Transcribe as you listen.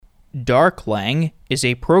Darklang is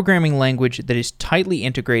a programming language that is tightly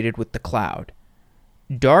integrated with the cloud.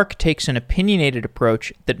 Dark takes an opinionated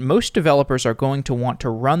approach that most developers are going to want to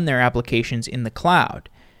run their applications in the cloud,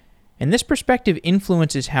 and this perspective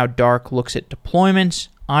influences how Dark looks at deployments,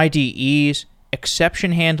 IDEs,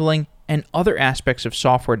 exception handling, and other aspects of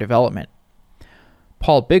software development.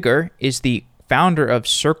 Paul Biggar is the founder of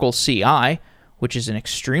Circle CI, which is an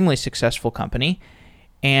extremely successful company,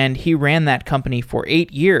 and he ran that company for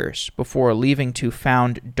 8 years before leaving to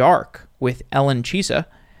found Dark with Chisa.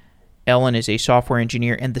 Ellen is a software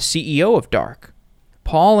engineer and the CEO of Dark.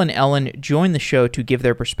 Paul and Ellen joined the show to give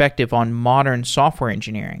their perspective on modern software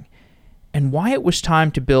engineering and why it was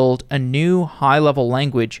time to build a new high-level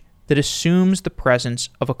language that assumes the presence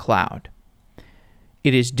of a cloud.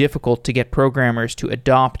 It is difficult to get programmers to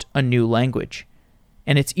adopt a new language,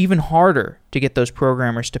 and it's even harder to get those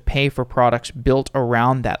programmers to pay for products built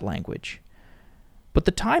around that language. But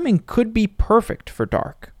the timing could be perfect for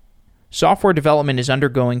Dark. Software development is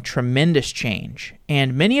undergoing tremendous change,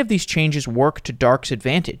 and many of these changes work to Dark's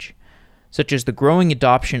advantage, such as the growing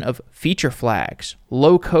adoption of feature flags,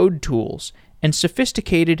 low-code tools, and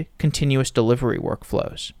sophisticated continuous delivery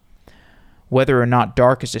workflows. Whether or not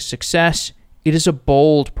Dark is a success, it is a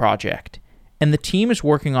bold project, and the team is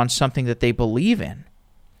working on something that they believe in.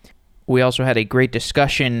 We also had a great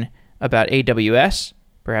discussion about AWS,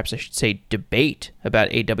 perhaps I should say debate about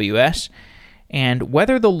AWS, and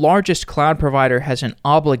whether the largest cloud provider has an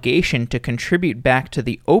obligation to contribute back to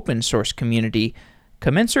the open source community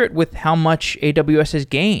commensurate with how much AWS has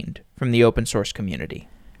gained from the open source community.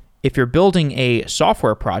 If you're building a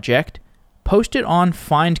software project, post it on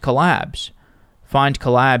Find Collabs. Find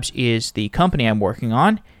Collabs is the company I'm working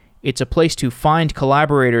on. It's a place to find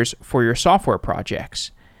collaborators for your software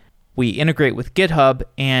projects. We integrate with GitHub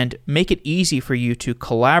and make it easy for you to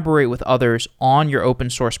collaborate with others on your open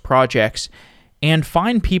source projects and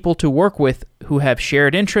find people to work with who have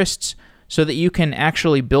shared interests so that you can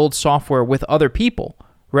actually build software with other people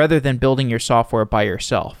rather than building your software by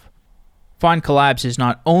yourself. Find Collabs is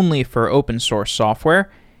not only for open source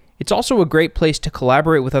software, it's also a great place to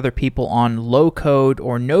collaborate with other people on low-code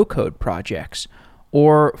or no-code projects,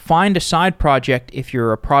 or find a side project if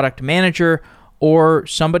you're a product manager or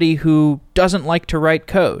somebody who doesn't like to write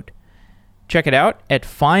code. Check it out at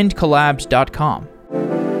findcollabs.com.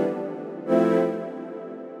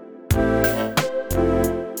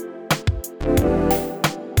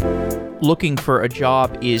 Looking for a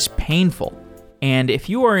job is painful, and if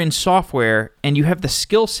you are in software and you have the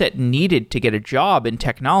skill set needed to get a job in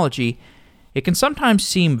technology, it can sometimes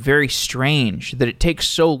seem very strange that it takes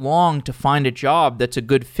so long to find a job that's a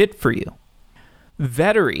good fit for you.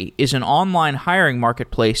 Vettery is an online hiring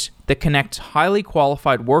marketplace that connects highly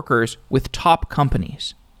qualified workers with top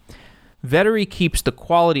companies. Vettery keeps the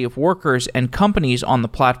quality of workers and companies on the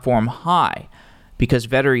platform high because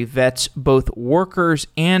Vettery vets both workers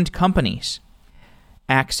and companies.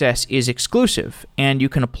 Access is exclusive, and you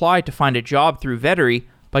can apply to find a job through Vettery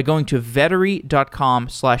by going to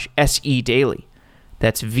vettery.com/sedaily.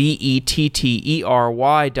 That's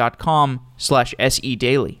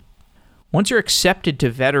vettery.com/sedaily. Once you're accepted to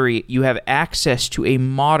Vettery, you have access to a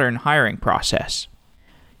modern hiring process.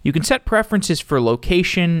 You can set preferences for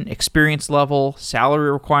location, experience level,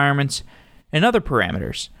 salary requirements, and other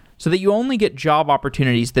parameters so that you only get job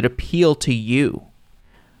opportunities that appeal to you.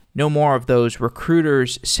 No more of those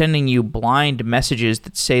recruiters sending you blind messages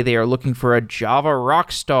that say they are looking for a Java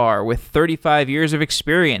rock star with 35 years of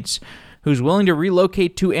experience who's willing to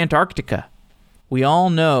relocate to Antarctica. We all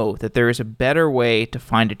know that there is a better way to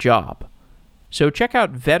find a job. So check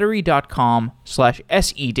out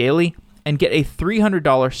vettery.com/sedaily and get a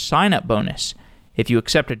 $300 sign-up bonus if you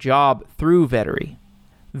accept a job through Vettery.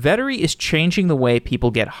 Vettery is changing the way people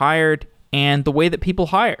get hired and the way that people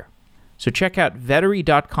hire. So check out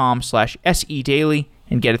vettery.com/sedaily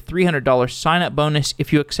and get a $300 sign-up bonus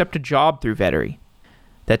if you accept a job through Vettery.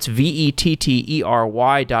 That's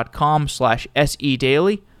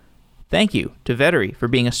vettery.com/sedaily. Thank you to Vettery for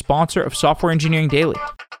being a sponsor of Software Engineering Daily.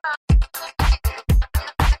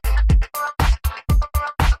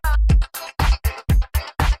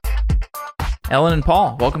 Ellen and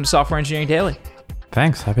Paul, welcome to Software Engineering Daily.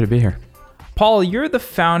 Thanks. Happy to be here. Paul, you're the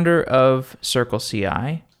founder of Circle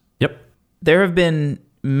CI. Yep. There have been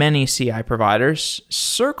many CI providers.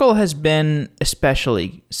 Circle has been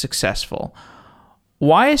especially successful.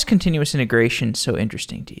 Why is continuous integration so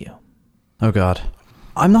interesting to you? Oh, God.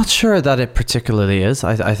 I'm not sure that it particularly is.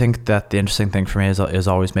 I think that the interesting thing for me is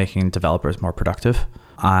always making developers more productive.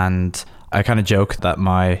 And I kind of joke that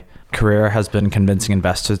my career has been convincing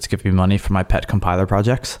investors to give me money for my pet compiler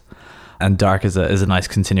projects. And Dark is a nice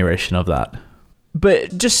continuation of that.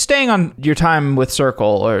 But just staying on your time with Circle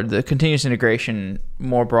or the continuous integration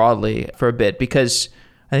more broadly for a bit, because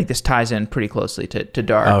I think this ties in pretty closely to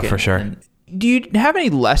Dark. Oh, for sure. And do you have any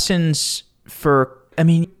lessons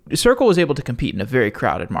Circle was able to compete in a very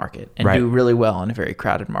crowded market and do really well in a very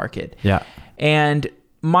crowded market. Yeah. And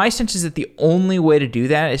my sense is that the only way to do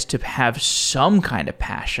that is to have some kind of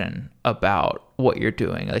passion about what you're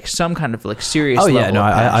doing, like some kind of like serious level of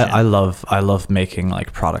passion. I love making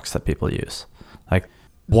like products that people use. Like,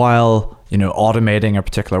 while, automating a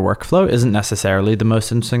particular workflow isn't necessarily the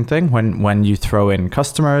most interesting thing, when you throw in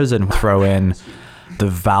customers and throw in the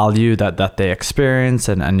value that they experience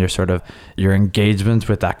and your engagement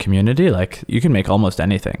with that community, like, you can make almost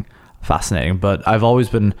anything fascinating. But I've always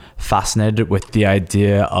been fascinated with the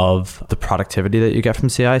idea of the productivity that you get from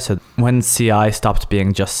CI. So when CI stopped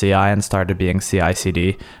being just CI and started being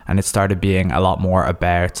CI/CD, and it started being a lot more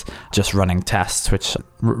about just running tests, which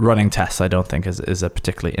running tests I don't think is a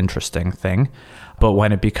particularly interesting thing. But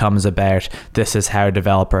when it becomes about, this is how a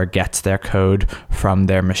developer gets their code from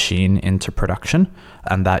their machine into production,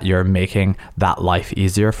 and that you're making that life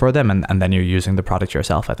easier for them, and then you're using the product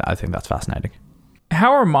yourself, I think that's fascinating.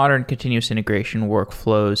 How are modern continuous integration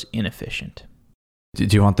workflows inefficient? Do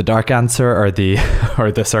you want the Dark answer or the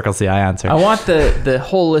Circle CI answer? I want the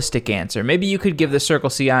holistic answer. Maybe you could give the Circle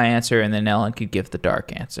CI answer, and then Ellen could give the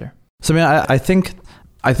Dark answer. So I think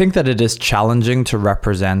that it is challenging to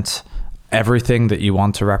represent everything that you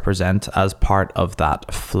want to represent as part of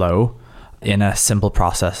that flow in a simple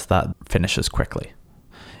process that finishes quickly.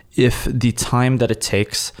 If the time that it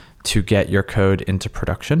takes to get your code into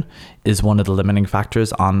production is one of the limiting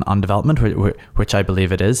factors on development, which I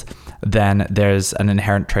believe it is, then there's an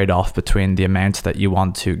inherent trade-off between the amount that you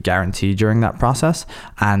want to guarantee during that process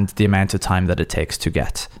and the amount of time that it takes to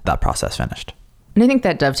get that process finished. And I think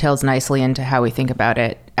that dovetails nicely into how we think about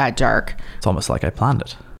it at Dark. It's almost like I planned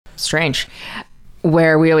it. Strange.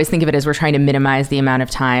 Where we always think of it as we're trying to minimize the amount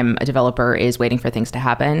of time a developer is waiting for things to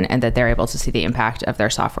happen, and that they're able to see the impact of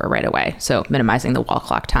their software right away. So minimizing the wall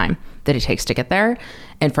clock time that it takes to get there.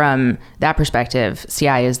 And from that perspective,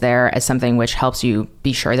 CI is there as something which helps you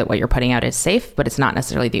be sure that what you're putting out is safe, but it's not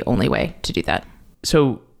necessarily the only way to do that.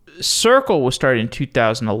 So Circle was started in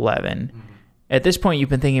 2011. Mm-hmm. At this point, you've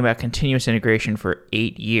been thinking about continuous integration for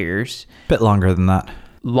 8 years. A bit longer than that.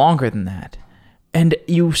 Longer than that. And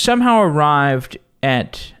you somehow arrived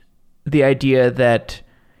at the idea that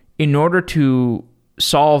in order to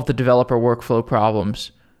solve the developer workflow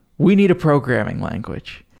problems, we need a programming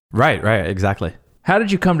language. Right, exactly. How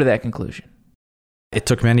did you come to that conclusion? It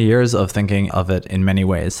took many years of thinking of it in many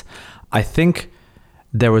ways. I think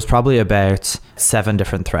there was probably about 7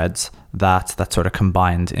 different threads that sort of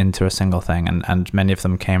combined into a single thing. And many of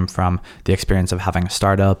them came from the experience of having a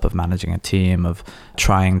startup, of managing a team, of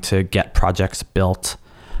trying to get projects built.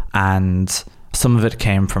 And some of it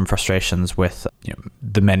came from frustrations with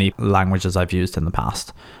the many languages I've used in the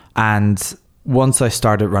past. And once I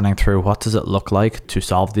started running through what does it look like to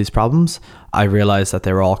solve these problems, I realized that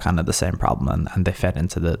they were all kind of the same problem and they fed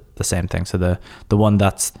into the same thing. So the one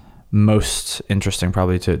that's most interesting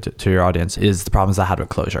probably to your audience is the problems I had with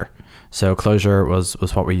Clojure. So Clojure was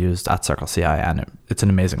what we used at Circle CI, and it's an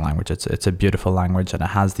amazing language. It's a beautiful language, and it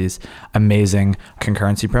has these amazing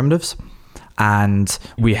concurrency primitives. And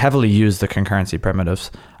we heavily use the concurrency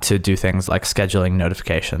primitives to do things like scheduling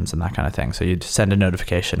notifications and that kind of thing. So you'd send a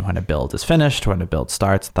notification when a build is finished, when a build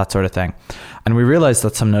starts, that sort of thing. And we realized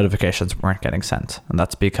that some notifications weren't getting sent. And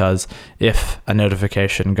that's because if a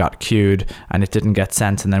notification got queued and it didn't get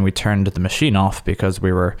sent, and then we turned the machine off because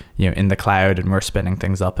we were in the cloud and we're spinning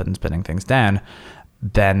things up and spinning things down,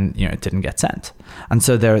 then it didn't get sent. And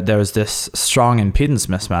so there was this strong impedance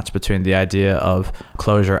mismatch between the idea of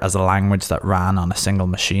Clojure as a language that ran on a single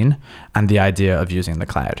machine and the idea of using the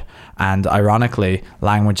cloud. And ironically,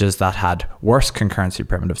 languages that had worse concurrency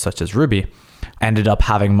primitives, such as Ruby, ended up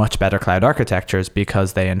having much better cloud architectures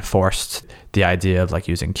because they enforced the idea of like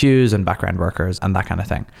using queues and background workers and that kind of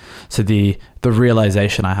thing. So the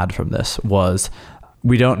realization I had from this was,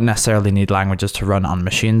 we don't necessarily need languages to run on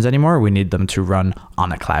machines anymore. We need them to run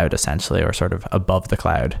on a cloud, essentially, or sort of above the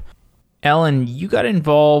cloud. Ellen, you got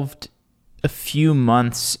involved a few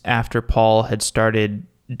months after Paul had started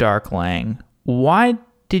Darklang. Why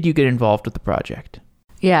did you get involved with the project?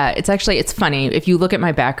 Yeah, it's funny. If you look at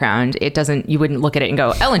my background, you wouldn't look at it and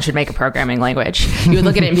go, Ellen should make a programming language. You would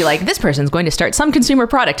look at it and be like, this person's going to start some consumer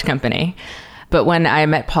product company. But when I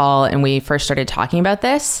met Paul and we first started talking about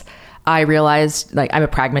this, I realized like I'm a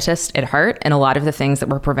pragmatist at heart, and a lot of the things that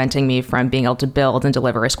were preventing me from being able to build and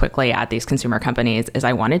deliver as quickly at these consumer companies as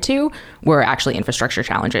I wanted to were actually infrastructure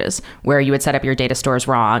challenges, where you would set up your data stores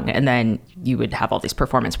wrong and then you would have all these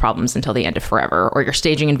performance problems until the end of forever, or your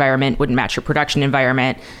staging environment wouldn't match your production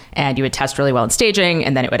environment and you would test really well in staging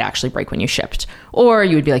and then it would actually break when you shipped. Or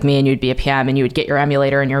you would be like me and you'd be a PM and you would get your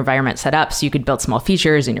emulator and your environment set up so you could build small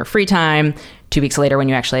features in your free time. 2 weeks later, when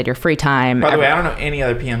you actually had your free time. By the way, I don't know any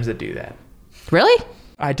other PMs that do that. Really?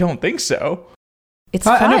 I don't think so. It's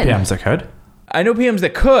fun. I know PMs that could. I know PMs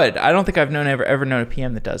that could. I don't think I've ever known a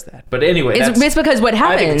PM that does that. But anyway, it's because what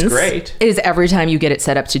happens great. is every time you get it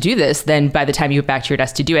set up to do this, then by the time you get back to your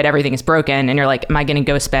desk to do it, everything is broken. And you're like, am I going to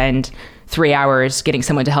go spend 3 hours getting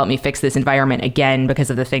someone to help me fix this environment again because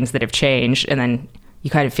of the things that have changed? And then you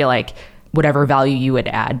kind of feel like whatever value you would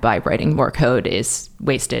add by writing more code is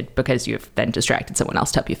wasted because you've then distracted someone else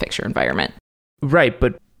to help you fix your environment. Right,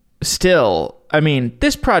 but still, I mean,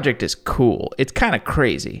 this project is cool. It's kind of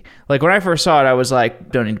crazy. Like when I first saw it, I was like,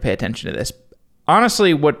 don't need to pay attention to this.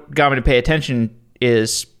 Honestly, what got me to pay attention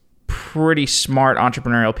is pretty smart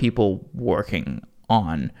entrepreneurial people working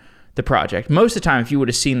on the project. Most of the time, if you would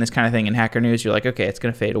have seen this kind of thing in Hacker News, you're like, okay, it's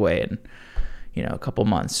going to fade away in, a couple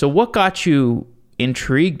months. So what got you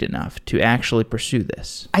intrigued enough to actually pursue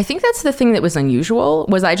this? I think that's the thing that was unusual,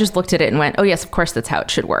 was I just looked at it and went, oh yes, of course that's how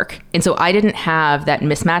it should work. And so I didn't have that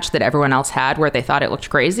mismatch that everyone else had where they thought it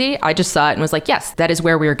looked crazy. I just saw it and was like, yes, that is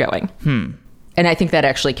where we're going. And I think that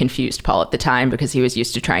actually confused Paul at the time because he was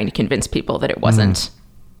used to trying to convince people that it wasn't.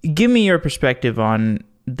 Give me your perspective on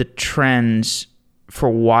the trends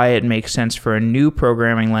for why it makes sense for a new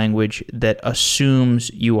programming language that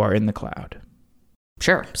assumes you are in the cloud.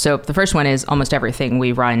 Sure. So the first one is almost everything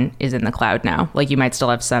we run is in the cloud now. Like you might still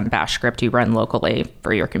have some bash script you run locally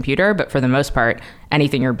for your computer, but for the most part,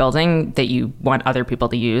 anything you're building that you want other people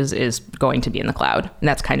to use is going to be in the cloud. And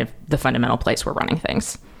that's kind of the fundamental place we're running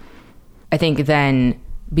things. I think then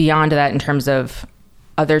beyond that, in terms of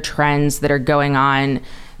other trends that are going on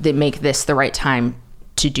that make this the right time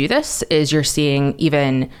to do this, is you're seeing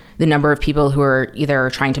even the number of people who are either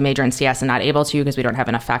trying to major in CS and not able to because we don't have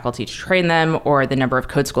enough faculty to train them, or the number of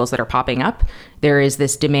code schools that are popping up. There is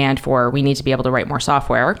this demand for, we need to be able to write more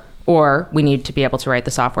software, or we need to be able to write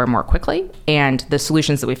the software more quickly. And the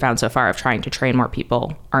solutions that we found so far of trying to train more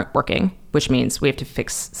people aren't working, which means we have to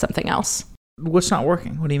fix something else. What's not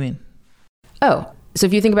working? What do you mean? Oh, so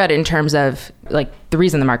if you think about it in terms of like the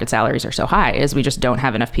reason the market salaries are so high is we just don't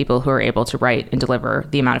have enough people who are able to write and deliver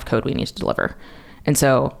the amount of code we need to deliver. And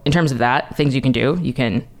so in terms of that, things you can do, you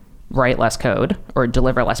can write less code or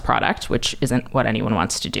deliver less product, which isn't what anyone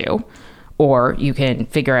wants to do. Or you can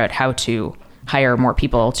figure out how to hire more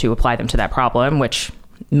people to apply them to that problem, which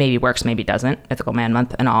maybe works, maybe doesn't, ethical man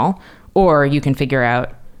month and all. Or you can figure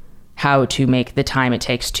out how to make the time it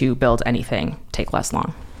takes to build anything take less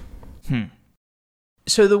long.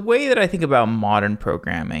 So the way that I think about modern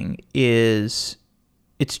programming is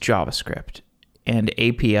it's JavaScript and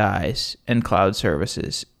APIs and cloud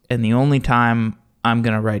services. And the only time I'm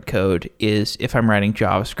going to write code is if I'm writing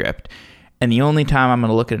JavaScript. And the only time I'm going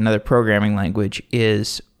to look at another programming language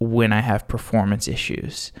is when I have performance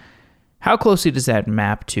issues. How closely does that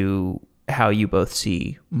map to how you both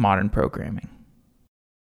see modern programming?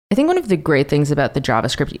 I think one of the great things about the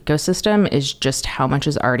JavaScript ecosystem is just how much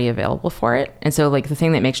is already available for it. And so like the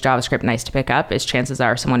thing that makes JavaScript nice to pick up is chances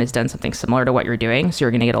are someone has done something similar to what you're doing. So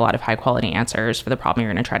you're going to get a lot of high quality answers for the problem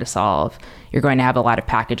you're going to try to solve. You're going to have a lot of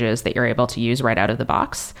packages that you're able to use right out of the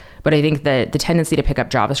box. But I think that the tendency to pick up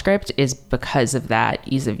JavaScript is because of that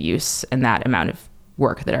ease of use and that amount of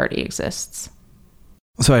work that already exists.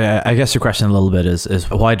 So I guess your question a little bit is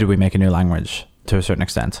why did we make a new language to a certain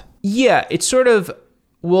extent? Yeah, it's sort of,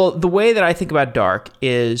 well, the way that I think about Dark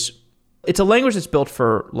is it's a language that's built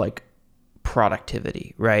for like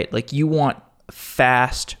productivity, right? Like you want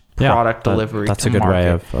fast product delivery. That's to a good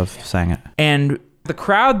market. way of saying it. And the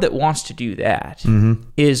crowd that wants to do that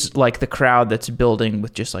is like the crowd that's building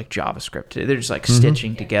with just like JavaScript. They're just like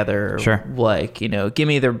stitching together, like, give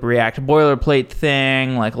me the React boilerplate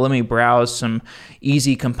thing. Like, let me browse some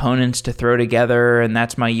easy components to throw together, and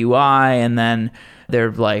that's my UI. And then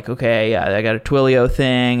they're like, okay, yeah, I got a Twilio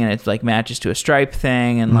thing, and it like matches to a Stripe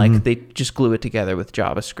thing, and like they just glue it together with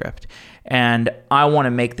JavaScript. And I want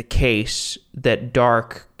to make the case that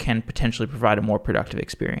Dark can potentially provide a more productive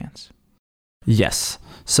experience. Yes.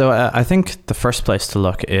 So I think the first place to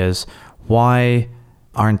look is why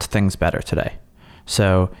aren't things better today?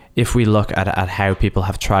 So if we look at how people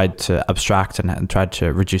have tried to abstract and tried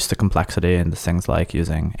to reduce the complexity into things like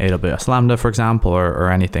using AWS Lambda, for example,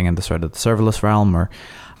 or anything in the sort of the serverless realm, or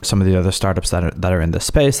some of the other startups that are in this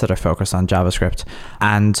space that are focused on JavaScript.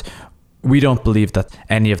 And we don't believe that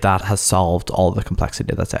any of that has solved all the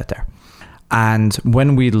complexity that's out there. And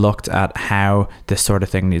when we looked at how this sort of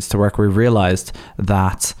thing needs to work, we realized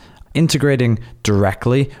that integrating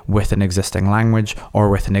directly with an existing language or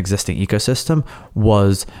with an existing ecosystem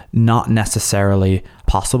was not necessarily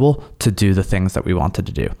possible to do the things that we wanted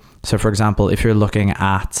to do. So for example, if you're looking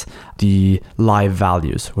at the live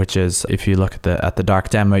values, which is if you look at the Dark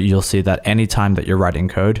demo, you'll see that anytime that you're writing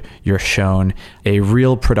code, you're shown a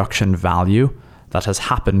real production value that has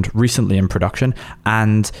happened recently in production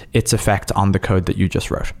and its effect on the code that you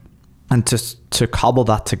just wrote. And to cobble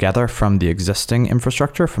that together from the existing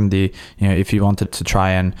infrastructure, from the, if you wanted to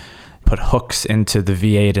try and put hooks into the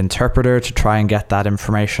V8 interpreter to try and get that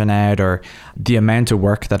information out, or the amount of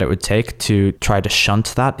work that it would take to try to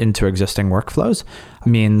shunt that into existing workflows,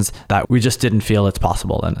 means that we just didn't feel it's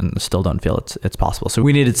possible and still don't feel it's possible. So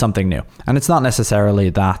we needed something new. And it's not necessarily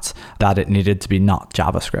that it needed to be not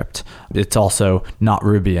JavaScript. It's also not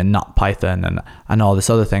Ruby and not Python and all this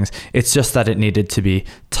other things. It's just that it needed to be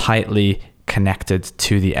tightly connected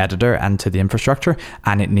to the editor and to the infrastructure,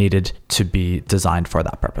 and it needed to be designed for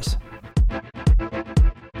that purpose.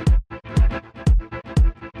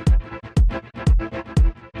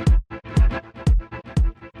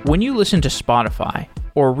 When you listen to Spotify,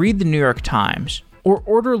 or read the New York Times, or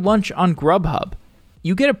order lunch on Grubhub,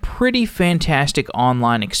 you get a pretty fantastic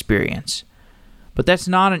online experience. But that's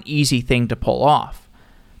not an easy thing to pull off,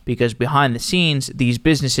 because behind the scenes, these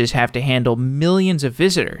businesses have to handle millions of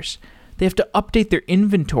visitors. They have to update their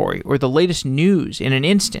inventory or the latest news in an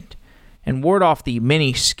instant, and ward off the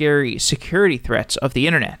many scary security threats of the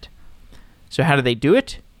internet. So how do they do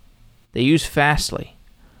it? They use Fastly.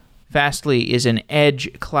 Fastly is an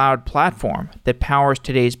edge cloud platform that powers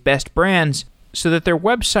today's best brands so that their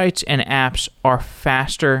websites and apps are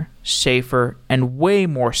faster, safer, and way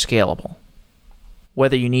more scalable.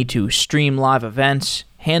 Whether you need to stream live events,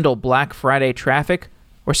 handle Black Friday traffic,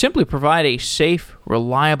 or simply provide a safe,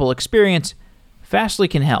 reliable experience, Fastly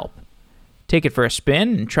can help. Take it for a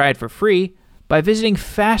spin and try it for free by visiting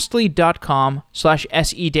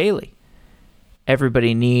fastly.com/sedaily.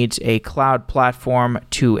 Everybody needs a cloud platform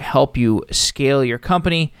to help you scale your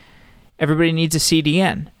company. Everybody needs a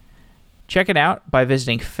CDN. Check it out by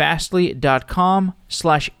visiting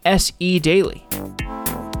fastly.com/sedaily.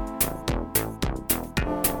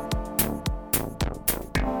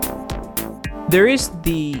 There is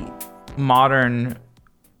the modern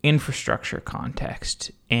infrastructure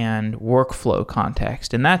context and workflow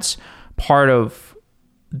context, and that's part of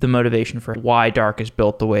the motivation for why Dark is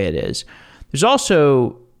built the way it is. There's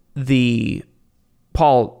also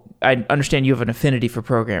Paul, I understand you have an affinity for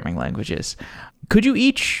programming languages. Could you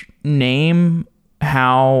each name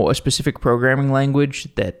how a specific programming language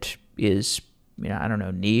that is,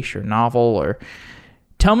 niche or novel, or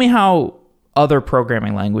tell me how other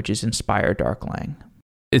programming languages inspire Darklang?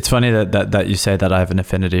 It's funny that you say that I have an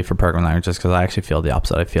affinity for programming languages, because I actually feel the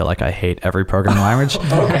opposite. I feel like I hate every programming language,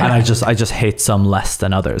 okay. And I just hate some less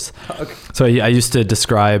than others. Okay. So I used to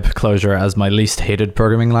describe Clojure as my least hated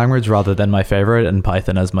programming language rather than my favorite, and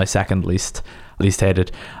Python as my second least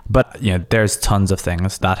hated. But there's tons of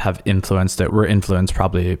things that have influenced it. We're influenced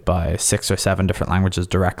probably by 6 or 7 different languages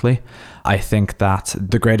directly. I think that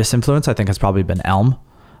the greatest influence has probably been Elm.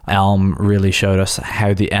 Elm really showed us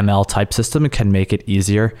how the ML type system can make it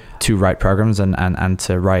easier to write programs and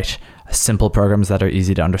to write simple programs that are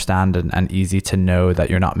easy to understand and easy to know that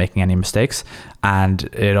you're not making any mistakes. And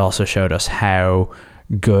it also showed us how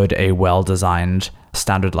good a well-designed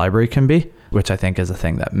standard library can be, which I think is a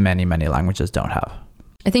thing that many, many languages don't have.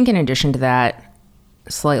 I think in addition to that,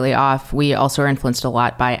 slightly off, we also are influenced a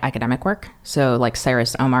lot by academic work. So like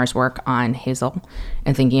Cyrus Omar's work on Hazel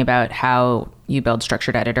and thinking about how you build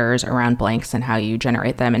structured editors around blanks and how you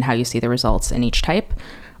generate them and how you see the results in each type.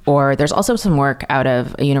 Or there's also some work out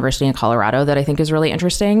of a university in Colorado that I think is really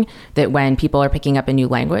interesting, that when people are picking up a new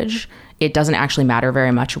language, it doesn't actually matter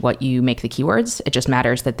very much what you make the keywords. It just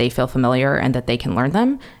matters that they feel familiar and that they can learn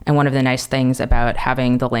them. And one of the nice things about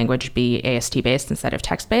having the language be AST-based instead of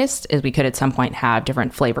text-based is we could at some point have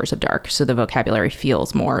different flavors of Dark. So the vocabulary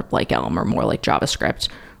feels more like Elm or more like JavaScript,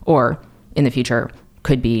 or in the future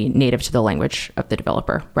could be native to the language of the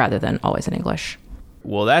developer rather than always in English.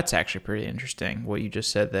 Well, that's actually pretty interesting, what you just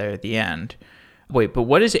said there at the end. Wait, but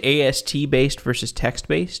what is AST-based versus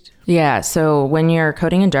text-based? Yeah, so when you're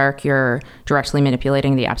coding in Dark, you're directly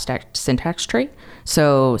manipulating the abstract syntax tree.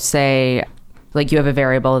 So say, like you have a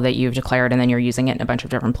variable that you've declared and then you're using it in a bunch of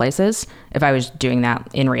different places. If I was doing that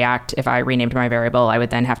in React, if I renamed my variable, I would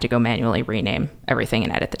then have to go manually rename everything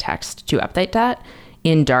and edit the text to update that.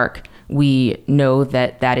 In Dark, we know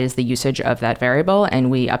that that is the usage of that variable,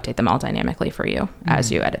 and we update them all dynamically for you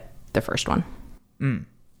as you edit the first one. And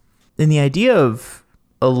the idea of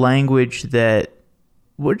a language that,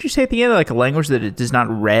 what did you say at the end? Like a language that it does not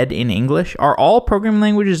read in English? Are all programming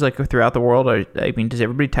languages like throughout the world? Does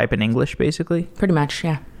everybody type in English basically? Pretty much,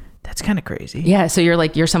 yeah. That's kind of crazy. Yeah, so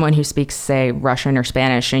you're someone who speaks, say, Russian or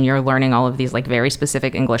Spanish, and you're learning all of these like very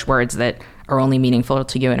specific English words that are only meaningful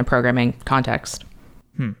to you in a programming context.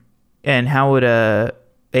 And how would a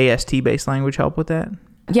AST-based language help with that?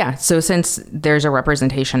 Yeah, so since there's a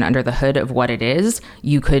representation under the hood of what it is,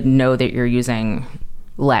 you could know that you're using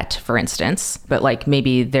let, for instance, but like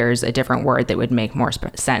maybe there's a different word that would make more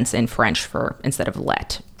sense in French for instead of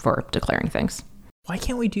let for declaring things. Why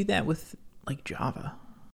can't we do that with like Java?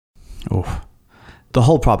 Oh, the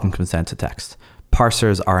whole problem comes down to text.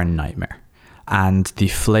 Parsers are a nightmare. And the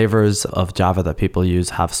flavors of Java that people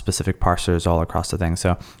use have specific parsers all across the thing.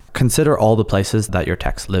 So consider all the places that your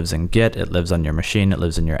text lives in Git, it lives on your machine, it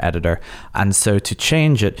lives in your editor. And so to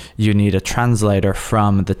change it, you need a translator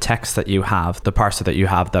from the text that you have, the parser that you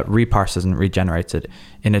have that reparses and regenerates it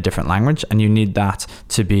in a different language. And you need that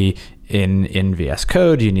to be in VS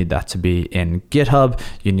Code, you need that to be in GitHub,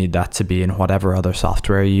 you need that to be in whatever other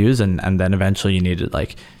software you use. And then eventually you need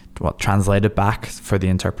it translate it back for the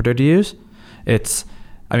interpreter to use. It's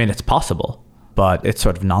possible, but it's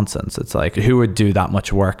sort of nonsense. It's like, who would do that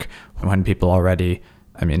much work when people already,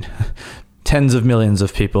 tens of millions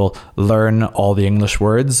of people learn all the English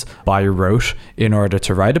words by rote in order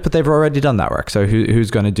to write it, but they've already done that work. So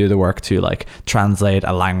who's going to do the work to like translate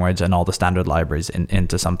a language and all the standard libraries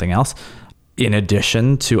into something else, in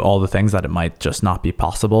addition to all the things that it might just not be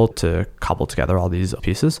possible to cobble together all these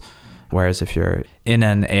pieces? Whereas if you're in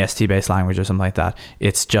an AST-based language or something like that,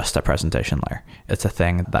 it's just a presentation layer. It's a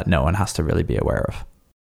thing that no one has to really be aware of.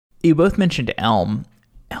 You both mentioned Elm.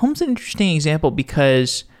 Elm's an interesting example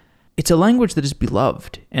because it's a language that is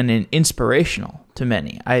beloved and inspirational to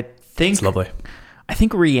many. It's lovely. I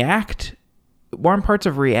think React, weren't parts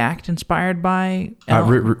of React inspired by Elm?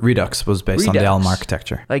 Redux was based on the Elm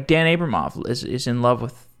architecture. Like Dan Abramov is in love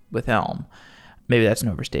with Elm. Maybe that's an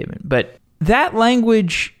overstatement. But that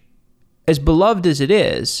language, as beloved as it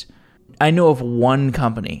is, I know of one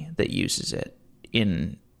company that uses it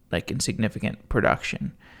in significant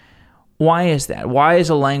production. Why is that? Why is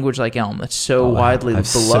a language like Elm that's so widely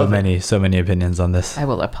beloved? So many opinions on this. I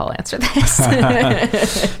will let Paul answer this.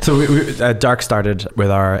 So Dark started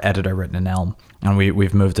with our editor written in Elm, and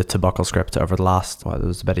we've moved it to BuckleScript over the last, it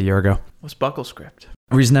was about a year ago. What's BuckleScript?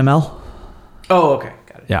 ReasonML. Oh, okay.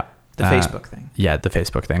 Got it. Yeah. The Facebook thing. Yeah, the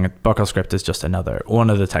Facebook thing. BuckleScript is just one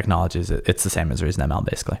of the technologies. It's the same as ReasonML,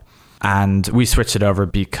 basically. And we switched it over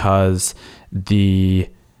because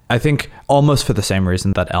I think almost for the same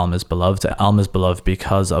reason that Elm is beloved. Elm is beloved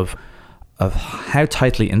because of how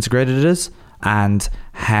tightly integrated it is and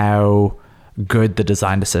how good the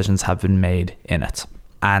design decisions have been made in it.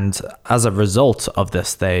 And as a result of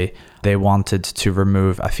this, they wanted to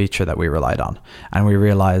remove a feature that we relied on. And we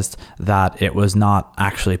realized that it was not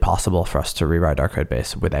actually possible for us to rewrite our code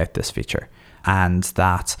base without this feature. And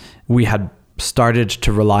that we had started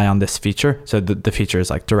to rely on this feature. So the feature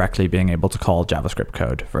is like directly being able to call JavaScript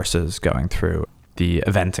code versus going through the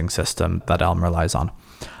eventing system that Elm relies on.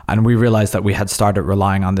 And we realized that we had started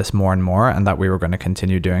relying on this more and more, and that we were going to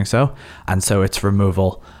continue doing so. And so its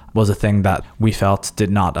removal was a thing that we felt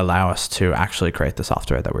did not allow us to actually create the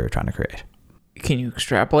software that we were trying to create. Can you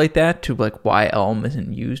extrapolate that to why Elm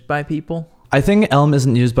isn't used by people? I think Elm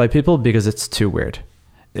isn't used by people because it's too weird.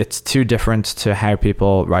 It's too different to how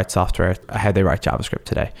people write software, how they write JavaScript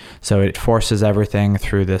today. So it forces everything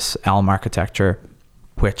through this Elm architecture,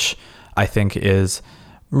 which I think is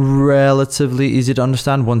relatively easy to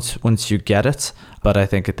understand once you get it. But I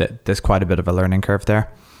think that there's quite a bit of a learning curve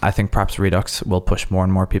there. I think perhaps Redux will push more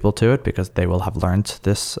and more people to it because they will have learned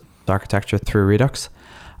this architecture through Redux.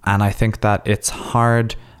 And I think that it's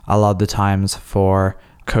hard a lot of the times for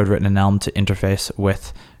code written in Elm to interface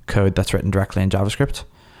with code that's written directly in JavaScript.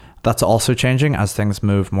 That's also changing as things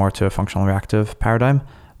move more to a functional reactive paradigm.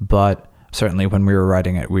 But certainly when we were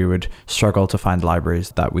writing it, we would struggle to find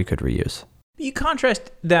libraries that we could reuse. You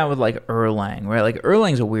contrast that with Erlang, right?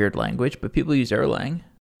 Erlang's a weird language, but people use Erlang.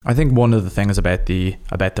 I think one of the things about the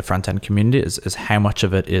front end community is how much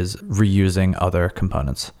of it is reusing other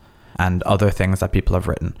components and other things that people have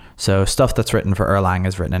written. So stuff that's written for Erlang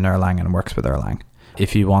is written in Erlang and works with Erlang.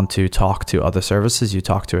 If you want to talk to other services, you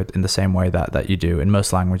talk to it in the same way that you do in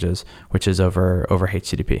most languages, which is over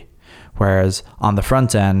HTTP. Whereas on the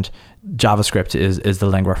front end, JavaScript is the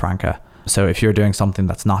lingua franca. So if you're doing something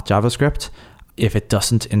that's not JavaScript, if it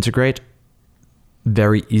doesn't integrate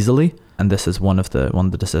very easily. And this is one of the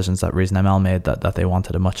decisions that ReasonML made, that they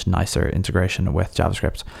wanted a much nicer integration with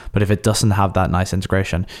JavaScript. But if it doesn't have that nice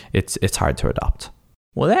integration, it's hard to adopt.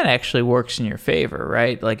 Well, that actually works in your favor,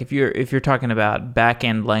 right? Like if you're talking about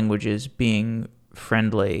back-end languages being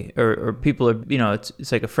friendly, or people are,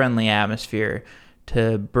 it's like a friendly atmosphere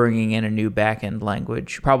to bringing in a new back-end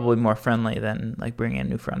language, probably more friendly than like bringing in a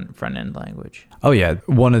new front-end language. Oh yeah,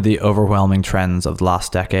 one of the overwhelming trends of the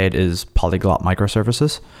last decade is polyglot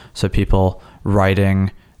microservices. So people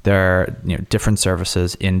writing their different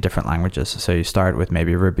services in different languages. So you start with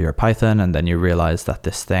maybe Ruby or Python, and then you realize that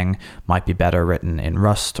this thing might be better written in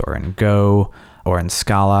Rust or in Go or in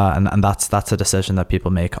Scala, and that's a decision that people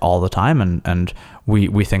make all the time, and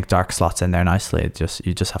we think Dark slots in there nicely.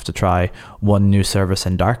 You just have to try one new service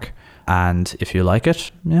in Dark, and if you like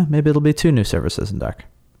it, maybe it'll be 2 new services in Dark.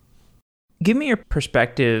 Give me your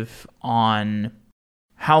perspective on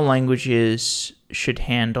how languages should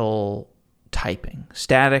handle typing,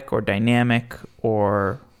 static or dynamic,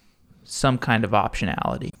 or some kind of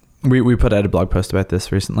optionality. We put out a blog post about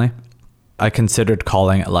this recently. I considered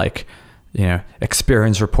calling it like,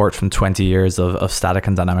 experience report from 20 years of static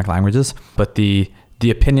and dynamic languages. But the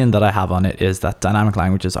opinion that I have on it is that dynamic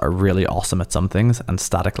languages are really awesome at some things, and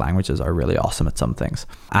static languages are really awesome at some things.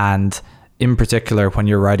 And in particular, when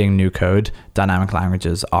you're writing new code, dynamic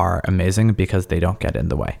languages are amazing because they don't get in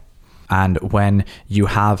the way. And when you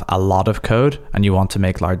have a lot of code and you want to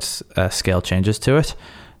make large scale changes to it,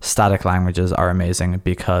 static languages are amazing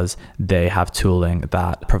because they have tooling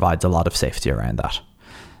that provides a lot of safety around that.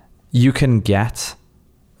 You can get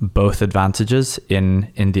both advantages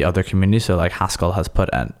in the other community. So like Haskell has put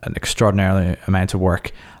an extraordinary amount of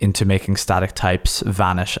work into making static types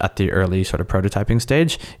vanish at the early sort of prototyping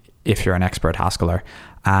stage if you're an expert Haskeller.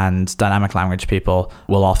 And dynamic language people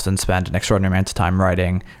will often spend an extraordinary amount of time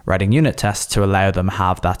writing unit tests to allow them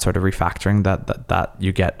have that sort of refactoring that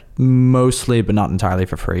you get mostly but not entirely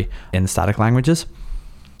for free in static languages.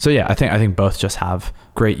 So yeah, I think both just have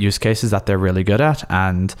great use cases that they're really good at,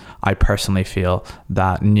 and I personally feel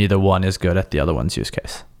that neither one is good at the other one's use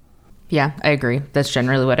case. Yeah, I agree. That's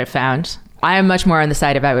generally what I've found. I am much more on the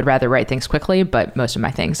side of I would rather write things quickly, but most of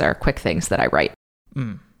my things are quick things that I write.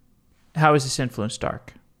 How has this influenced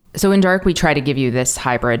Dark? So in Dark, we try to give you this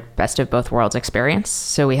hybrid best of both worlds experience.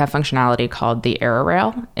 So we have functionality called the error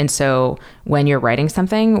rail. And so when you're writing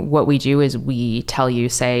something, what we do is we tell you,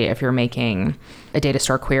 say, if you're making a data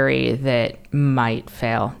store query that might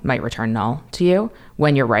fail, might return null to you,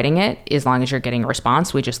 when you're writing it, as long as you're getting a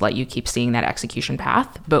response, we just let you keep seeing that execution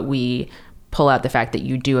path. But we pull out the fact that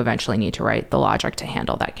you do eventually need to write the logic to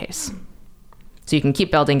handle that case. So you can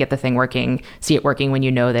keep building, get the thing working, see it working when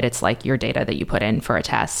you know that it's like your data that you put in for a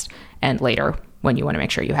test. And later, when you want to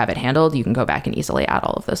make sure you have it handled, you can go back and easily add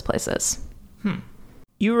all of those places.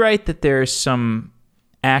 You write that there's some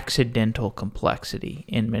accidental complexity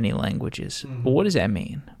in many languages. But what does that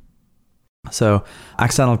mean? So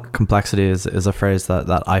accidental complexity is a phrase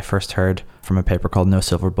that I first heard from a paper called No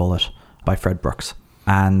Silver Bullet by Fred Brooks.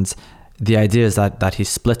 And the idea is that he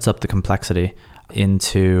splits up the complexity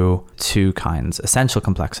into 2 kinds. Essential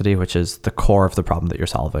complexity, which is the core of the problem that you're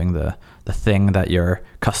solving, the thing that your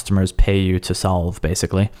customers pay you to solve,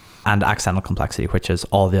 basically. And accidental complexity, which is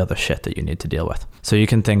all the other shit that you need to deal with. So you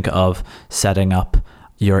can think of setting up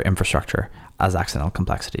your infrastructure as accidental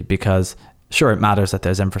complexity, because sure, it matters that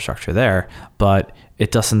there's infrastructure there, but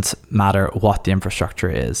it doesn't matter what the infrastructure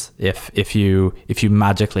is. If you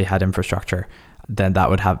magically had infrastructure, then that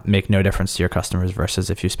would make no difference to your customers versus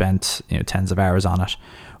if you spent tens of hours on it.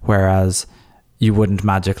 Whereas you wouldn't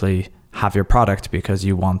magically have your product because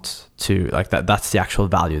you want to, like, that's the actual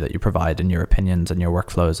value that you provide, in your opinions and your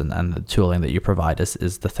workflows, and the tooling that you provide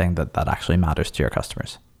is the thing that actually matters to your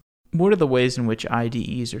customers. What are the ways in which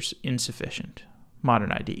IDEs are insufficient,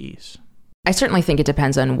 modern IDEs? I certainly think it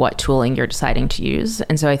depends on what tooling you're deciding to use.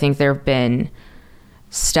 And so I think there have been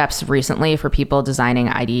steps recently for people designing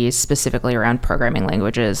IDEs specifically around programming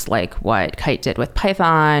languages, like what Kite did with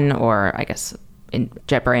Python, or I guess in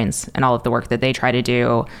JetBrains and all of the work that they try to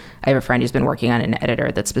do. I have a friend who's been working on an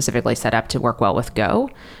editor that's specifically set up to work well with Go.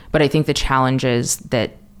 But I think the challenges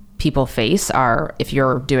that people face are, if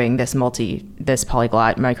you're doing this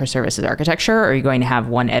polyglot microservices architecture, are you going to have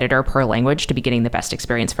one editor per language to be getting the best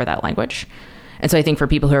experience for that language? And so I think for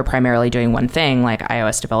people who are primarily doing one thing, like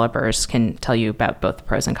iOS developers can tell you about both the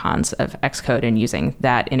pros and cons of Xcode and using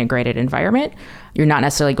that integrated environment. You're not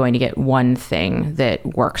necessarily going to get one thing that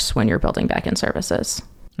works when you're building backend services.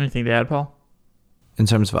 Anything to add, Paul? In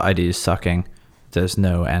terms of IDEs sucking, there's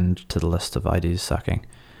no end to the list of IDEs sucking.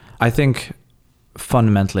 I think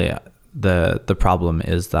fundamentally the problem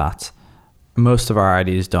is that most of our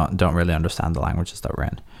IDEs don't really understand the languages that we're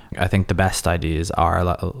in. I think the best IDEs are,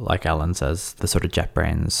 like Ellen says, the sort of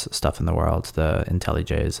JetBrains stuff in the world, the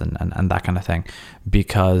IntelliJs and that kind of thing,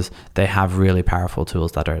 because they have really powerful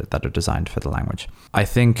tools that are designed for the language. I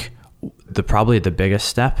think probably the biggest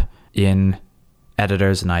step in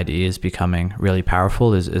editors and IDEs becoming really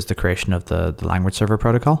powerful is the creation of the language server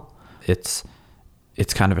protocol. It's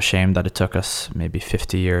kind of a shame that it took us maybe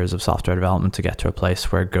 50 years of software development to get to a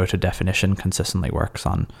place where go to definition consistently works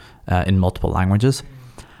on in multiple languages.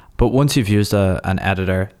 But once you've used an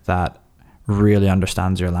editor that really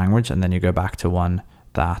understands your language, and then you go back to one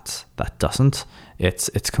that doesn't,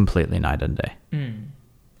 it's completely night and day.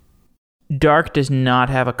 Dark does not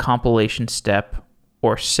have a compilation step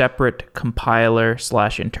or separate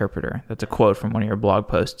compiler/interpreter. That's a quote from one of your blog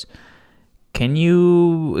posts. Can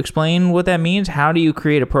you explain what that means? How do you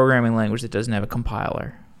create a programming language that doesn't have a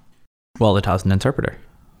compiler? Well, it has an interpreter.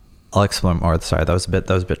 I'll explain more. Sorry, that was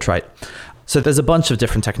a bit trite. So there's a bunch of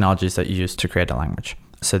different technologies that you use to create a language.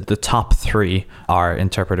 So the top three are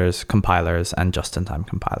interpreters, compilers, and just-in-time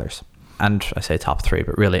compilers. And I say top three,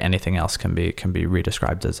 but really anything else can be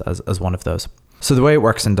redescribed as one of those. So the way it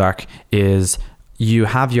works in Dark is you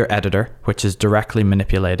have your editor, which is directly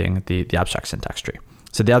manipulating the abstract syntax tree.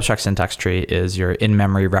 So the abstract syntax tree is your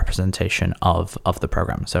in-memory representation of the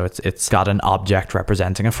program. So it's got an object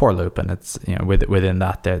representing a for loop, and it's within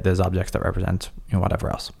that there's objects that represent whatever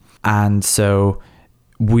else. And so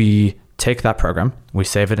we take that program, we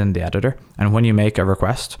save it in the editor, and when you make a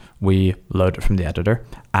request, we load it from the editor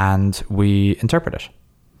and we interpret it.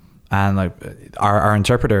 And like our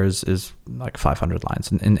interpreter is like 500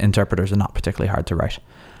 lines, and interpreters are not particularly hard to write.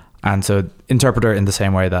 And so interpreter, in the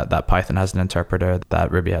same way that Python has an interpreter,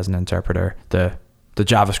 that Ruby has an interpreter, the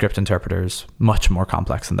JavaScript interpreter is much more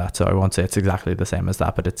complex than that. So I won't say it's exactly the same as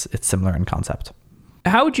that, but it's similar in concept.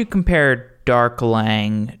 How would you compare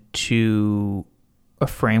Darklang to a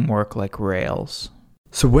framework like Rails?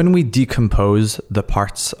 So when we decompose the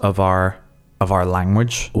parts of our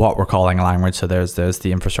language, what we're calling a language, so there's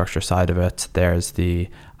the infrastructure side of it, there's the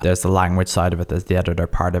language side of it, there's the editor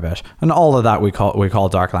part of it, and all of that we call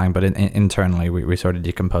Darklang, but internally we sort of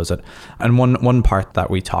decompose it. And one part that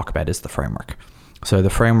we talk about is the framework. So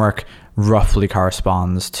the framework roughly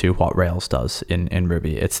corresponds to what Rails does in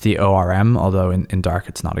Ruby. It's the ORM, although in Dark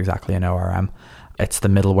it's not exactly an ORM. It's the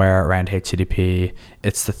middleware around HTTP.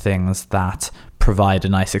 It's the things that provide a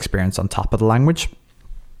nice experience on top of the language.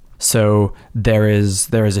 So there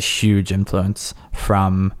is a huge influence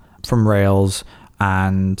from Rails,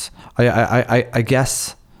 and I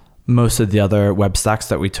guess most of the other web stacks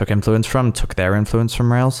that we took influence from took their influence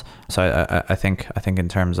from Rails. So I think in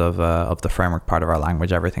terms of the framework part of our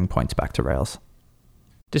language, everything points back to Rails.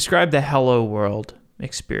 Describe the Hello World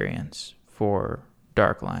experience for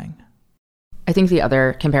Darklang. I think the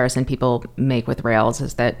other comparison people make with Rails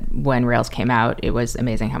is that when Rails came out, it was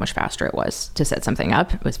amazing how much faster it was to set something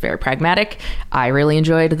up. It was very pragmatic. I really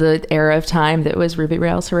enjoyed the era of time that was Ruby,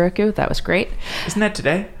 Rails, Heroku. That was great. Isn't that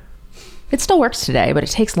today? It still works today, but it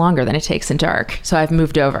takes longer than it takes in Dark. So I've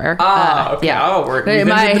moved over. Okay. Yeah. We've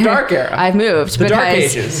entered the Dark era. I've moved the because Dark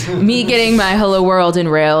Ages. Me getting my Hello World in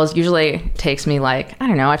Rails usually takes me I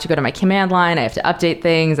have to go to my command line. I have to update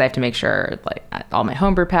things. I have to make sure all my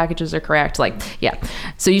homebrew packages are correct.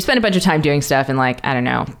 So you spend a bunch of time doing stuff, and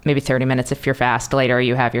maybe 30 minutes if you're fast. Later,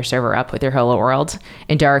 you have your server up with your Hello World.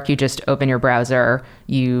 In Dark, you just open your browser,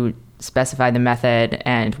 you specify the method,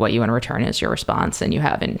 and what you want to return is your response, and you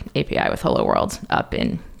have an API with Hello World up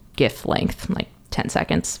in GIF length, 10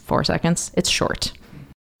 seconds, 4 seconds. It's short.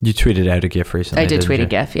 You tweeted out a GIF recently. I did tweet a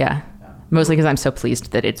GIF, yeah. Mostly because I'm so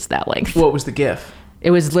pleased that it's that length. What was the GIF? It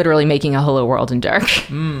was literally making a Hello World in Dark.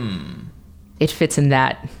 It fits in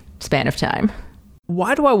that span of time.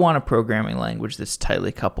 Why do I want a programming language that's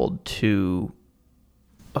tightly coupled to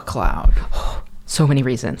a cloud? So many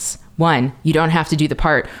reasons. One, you don't have to do the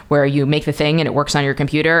part where you make the thing and it works on your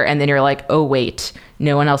computer, and then you're like, oh wait,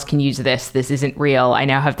 no one else can use this. This isn't real. I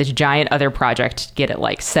now have this giant other project to get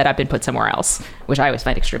it set up and put somewhere else, which I always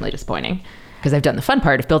find extremely disappointing because I've done the fun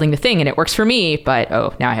part of building the thing and it works for me, but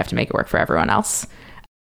now I have to make it work for everyone else.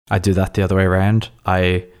 I do that the other way around.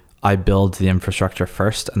 I build the infrastructure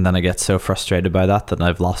first, and then I get so frustrated by that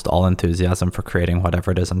I've lost all enthusiasm for creating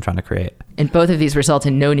whatever it is I'm trying to create. And both of these result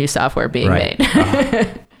in no new software being made.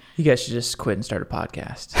 You guys should just quit and start a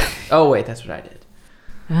podcast. Oh, wait, that's what I did.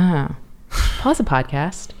 Oh. Pause a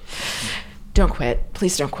podcast. Don't quit.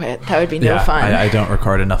 Please don't quit. That would be no fun. I don't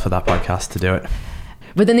record enough of that podcast to do it.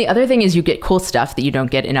 But then the other thing is you get cool stuff that you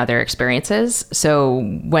don't get in other experiences. So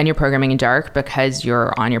when you're programming in Dark, because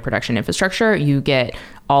you're on your production infrastructure, you get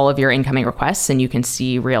all of your incoming requests and you can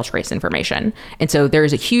see real trace information. And so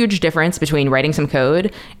there's a huge difference between writing some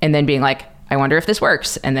code and then being like, I wonder if this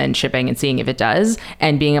works, and then shipping and seeing if it does,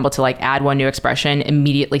 and being able to like add one new expression,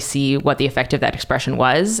 immediately see what the effect of that expression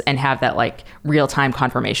was, and have that like real-time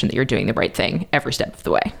confirmation that you're doing the right thing every step of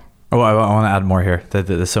the way. Oh, I want to add more here.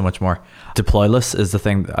 There's so much more. Deployless is the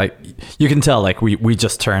thing that you can tell, like we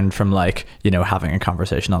just turned from like, having a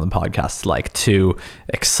conversation on the podcast, like to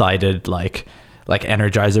excited, like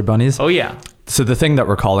Energizer bunnies. Oh yeah. So the thing that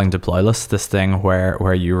we're calling deployless, this thing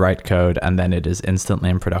where you write code and then it is instantly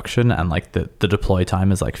in production, and like the deploy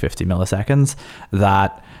time is like 50 milliseconds,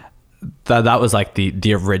 that was like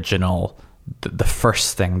the original, the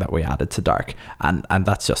first thing that we added to Dark, and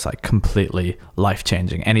that's just like completely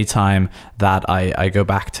life-changing. Anytime that I go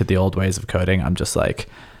back to the old ways of coding, I'm just like,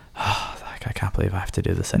 I can't believe I have to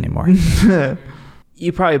do this anymore.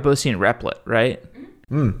 You probably both seen Replit, right?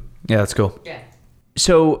 Yeah, that's cool. Yeah.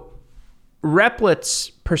 So Replit's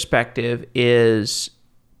perspective is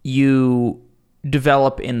you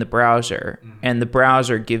develop in the browser, and the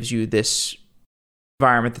browser gives you this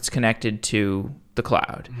environment that's connected to the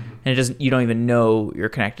cloud, and you don't even know you're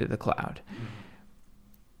connected to the cloud.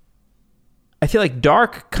 I feel like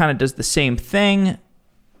Dark kind of does the same thing,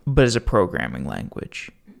 but as a programming language.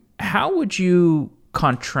 How would you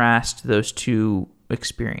contrast those two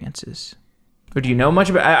experiences? Or do you know much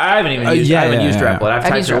about? I haven't even used. I haven't used Replit. I've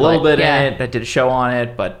typed a little bit in it. I did a show on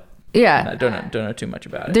it, but I don't know too much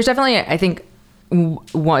about it. There's definitely, I think,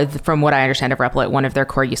 from what I understand of Replit, one of their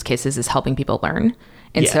core use cases is helping people learn.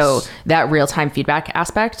 And so that real-time feedback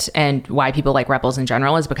aspect, and why people like REPLs in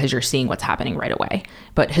general, is because you're seeing what's happening right away.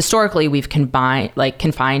 But historically, we've confined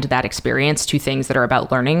that experience to things that are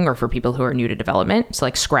about learning or for people who are new to development. So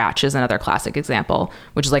like Scratch is another classic example,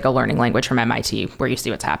 which is like a learning language from MIT where you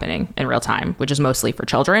see what's happening in real time, which is mostly for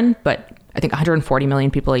children. But I think 140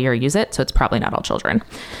 million people a year use it, so it's probably not all children.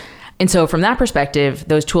 And so from that perspective,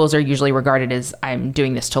 those tools are usually regarded as, I'm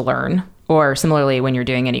doing this to learn. Or similarly, when you're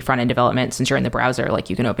doing any front-end development, since you're in the browser, like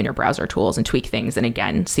you can open your browser tools and tweak things and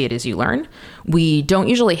again, see it as you learn. We don't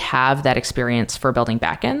usually have that experience for building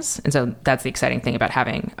backends. And so that's the exciting thing about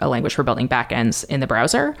having a language for building backends in the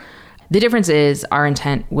browser. The difference is our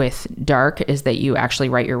intent with Dark is that you actually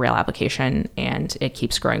write your real application and it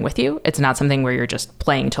keeps growing with you. It's not something where you're just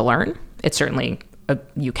playing to learn. It's certainly,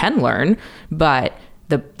 you can learn, but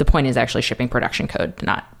the point is actually shipping production code,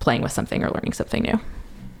 not playing with something or learning something new.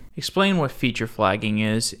 Explain what feature flagging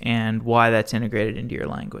is and why that's integrated into your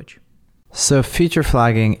language. So feature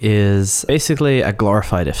flagging is basically a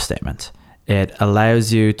glorified if statement. It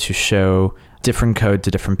allows you to show different code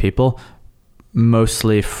to different people,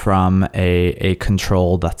 mostly from a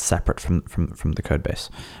control that's separate from the code base.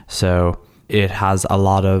 So it has a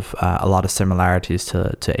lot of similarities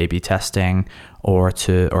to A/B testing or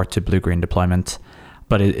to blue-green deployment,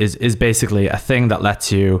 but it is basically a thing that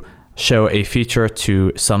lets you show a feature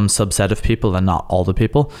to some subset of people and not all the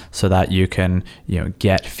people, so that you can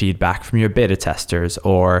get feedback from your beta testers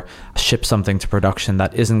or ship something to production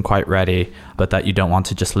that isn't quite ready, but that you don't want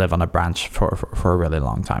to just live on a branch for a really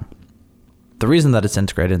long time. The reason that it's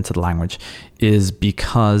integrated into the language is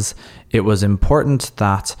because it was important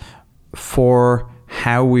that for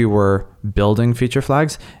how we were building feature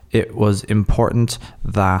flags, it was important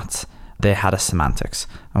that they had a semantics.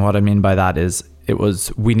 And what I mean by that is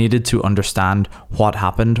we needed to understand what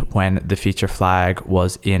happened when the feature flag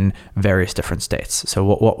was in various different states. So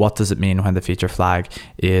what does it mean when the feature flag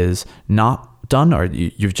is not done, or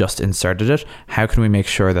you've just inserted it? How can we make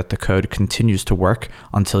sure that the code continues to work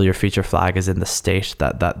until your feature flag is in the state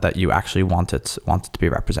that you actually want it to be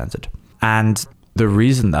represented? And the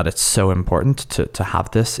reason that it's so important to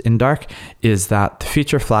have this in Dark is that the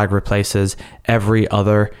feature flag replaces every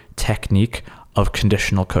other technique of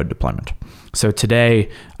conditional code deployment. So today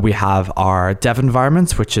we have our dev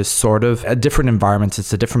environments, which is sort of a different environment.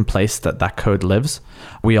 It's a different place that code lives.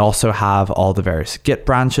 We also have all the various Git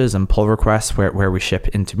branches and pull requests where we ship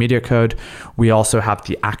intermediate code. We also have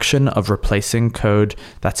the action of replacing code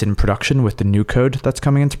that's in production with the new code that's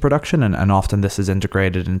coming into production. And often this is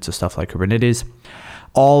integrated into stuff like Kubernetes.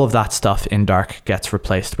 All of that stuff in Dark gets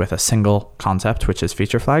replaced with a single concept, which is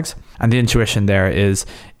feature flags. And the intuition there is,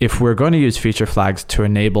 if we're going to use feature flags to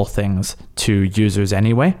enable things to users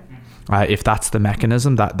anyway, if that's the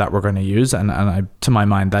mechanism that we're going to use, and to my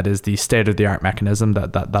mind, that is the state-of-the-art mechanism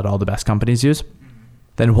that all the best companies use,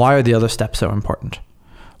 then why are the other steps so important?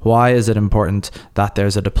 Why is it important that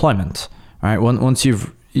there's a deployment? All right, once it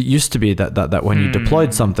used to be that when you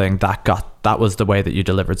deployed something, that was the way that you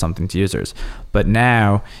delivered something to users. But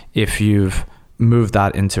now, if you've moved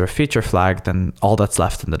that into a feature flag, then all that's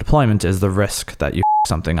left in the deployment is the risk that you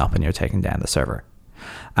something up and you're taking down the server.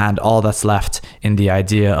 And all that's left in the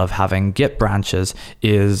idea of having Git branches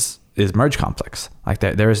is merge conflicts. Like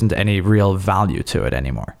there isn't any real value to it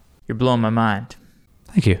anymore. You're blowing my mind.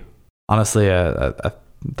 Thank you. Honestly,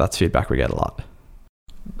 that's feedback we get a lot.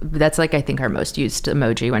 That's like, I think, our most used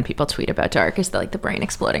emoji when people tweet about Dark is the brain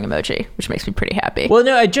exploding emoji, which makes me pretty happy. Well,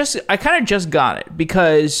 no, I kind of just got it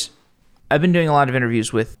because I've been doing a lot of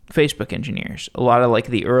interviews with Facebook engineers, a lot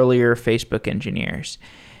of the earlier Facebook engineers.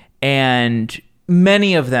 And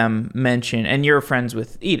many of them mention, and you're friends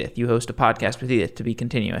with Edith. You host a podcast with Edith, To Be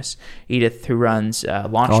Continuous. Edith, who runs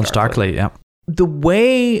Launch Darkly, yeah. The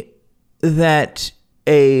way that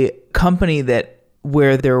a company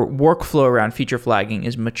where their workflow around feature flagging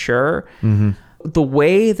is mature, the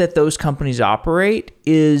way that those companies operate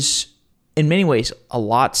is, in many ways, a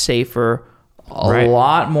lot safer, a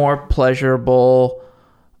lot more pleasurable,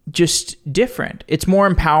 just different. It's more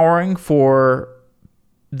empowering for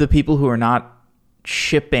the people who are not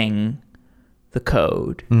shipping the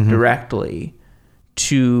code directly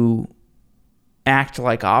to act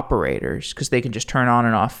like operators, because they can just turn on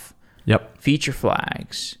and off feature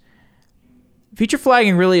flags. Feature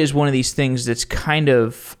flagging really is one of these things that's kind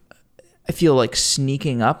of, I feel like,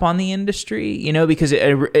 sneaking up on the industry, because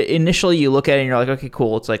initially you look at it and you're like, okay,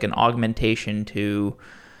 cool. It's like an augmentation to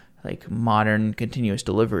modern continuous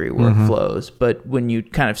delivery workflows. But when you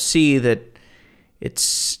kind of see that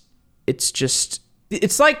it's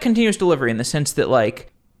like continuous delivery in the sense that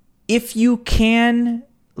if you can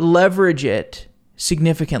leverage it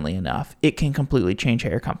significantly enough, it can completely change how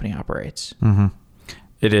your company operates.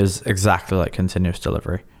 It is exactly like continuous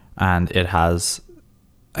delivery. And it has,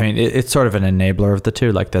 it's sort of an enabler of the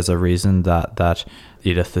two. There's a reason that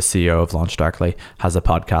Edith, the CEO of Launch Darkly, has a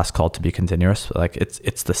podcast called To Be Continuous.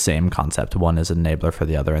 It's the same concept. One is an enabler for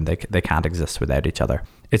the other, and they can't exist without each other.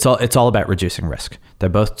 It's all about reducing risk. They're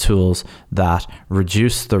both tools that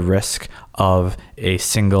reduce the risk of a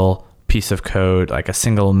single piece of code, like a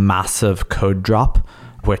single massive code drop,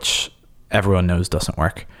 which everyone knows doesn't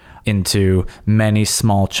work, into many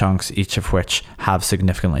small chunks, each of which have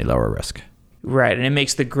significantly lower risk. Right, and it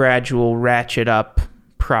makes the gradual ratchet up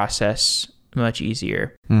process much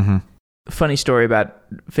easier. Funny story about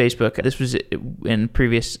Facebook. This was in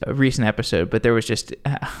a recent episode, but there was just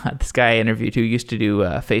this guy I interviewed who used to do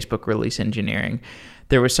Facebook release engineering.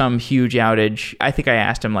 There was some huge outage. I think I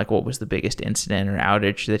asked him what was the biggest incident or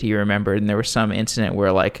outage that he remembered, and there was some incident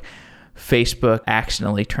where Facebook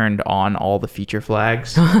accidentally turned on all the feature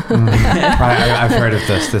flags. I've heard of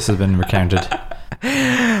this. This has been recounted.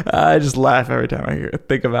 I just laugh every time I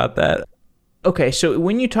think about that. Okay, so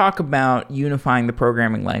when you talk about unifying the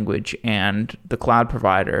programming language and the cloud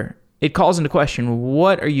provider, it calls into question,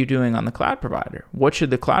 what are you doing on the cloud provider? What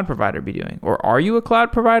should the cloud provider be doing? Or are you a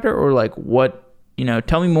cloud provider? Or what,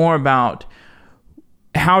 tell me more about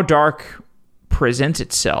how Dark presents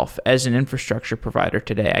itself as an infrastructure provider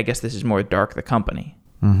today. I guess this is more Dark, the company.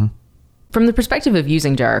 From the perspective of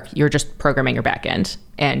using Dark, you're just programming your backend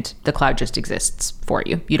and the cloud just exists for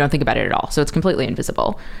you. You don't think about it at all. So it's completely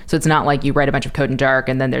invisible. So it's not like you write a bunch of code in Dark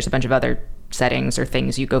and then there's a bunch of other settings or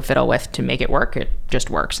things you go fiddle with to make it work. It just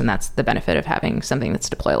works. And that's the benefit of having something that's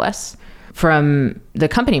deployless. From the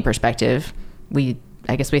company perspective,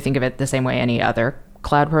 I guess we think of it the same way any other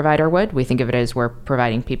cloud provider would. We think of it as we're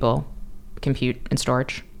providing people compute and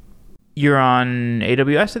storage. You're on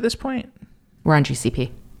AWS at this point? We're on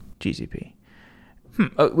GCP. GCP.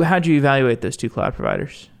 How'd you evaluate those two cloud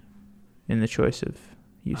providers in the choice of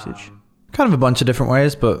usage? Kind of a bunch of different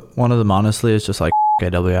ways, but one of them honestly is just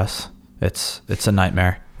AWS. It's a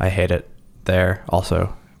nightmare. I hate it. They're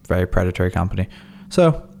also a very predatory company.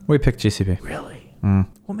 So we picked GCP. Really?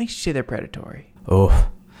 What makes you say they're predatory?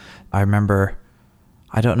 Oh, I remember,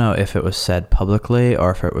 I don't know if it was said publicly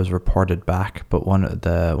or if it was reported back, but one of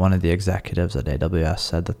the executives at AWS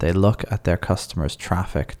said that they look at their customers'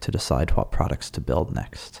 traffic to decide what products to build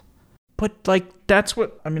next. But that's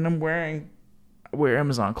what I wear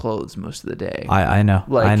Amazon clothes most of the day. I know.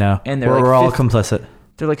 I know. And we're all complicit.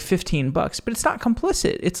 They're $15, but it's not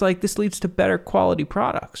complicit. It's this leads to better quality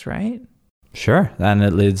products, right? Sure. And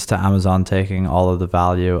it leads to Amazon taking all of the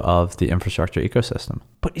value of the infrastructure ecosystem.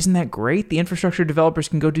 But isn't that great? The infrastructure developers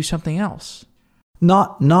can go do something else.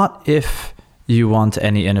 Not if you want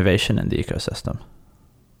any innovation in the ecosystem.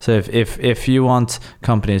 So if you want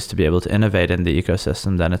companies to be able to innovate in the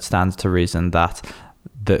ecosystem, then it stands to reason that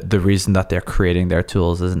the reason that they're creating their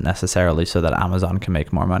tools isn't necessarily so that Amazon can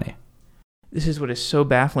make more money. This is what is so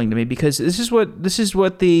baffling to me, because this is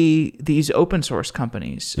what these open source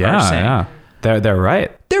companies are saying. Yeah. They're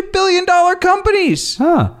right. They're $1 billion companies.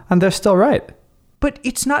 And they're still right. But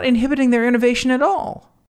it's not inhibiting their innovation at all.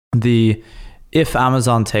 If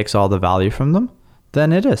Amazon takes all the value from them,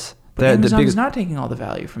 then it is. But Amazon's not taking all the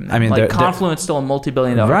value from them. I mean, Confluent's still a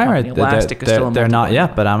multi-billion-dollar company. Elastic is still a multi-billion-dollar. They're not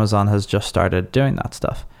yet, but Amazon has just started doing that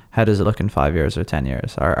stuff. How does it look in 5 years or 10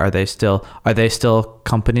 years? Are they still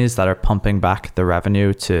companies that are pumping back the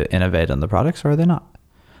revenue to innovate on the products, or are they not?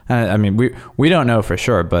 I mean, we don't know for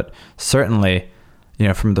sure, but certainly,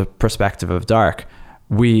 from the perspective of Dark,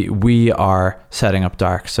 we are setting up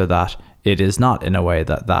Dark so that it is not in a way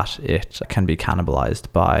that it can be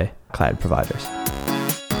cannibalized by cloud providers.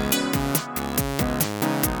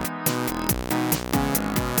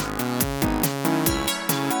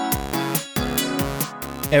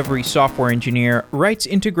 Every software engineer writes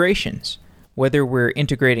integrations. Whether we're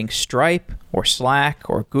integrating Stripe or Slack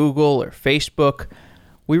or Google or Facebook,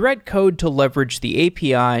 we write code to leverage the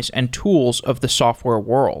APIs and tools of the software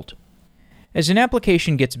world. As an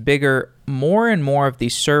application gets bigger, more and more of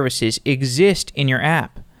these services exist in your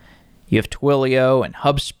app. You have Twilio and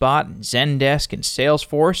HubSpot and Zendesk and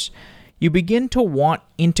Salesforce. You begin to want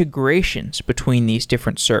integrations between these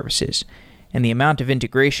different services, and the amount of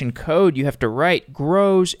integration code you have to write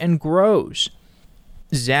grows and grows.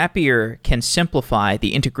 Zapier can simplify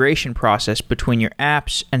the integration process between your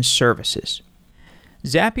apps and services.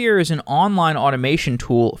 Zapier is an online automation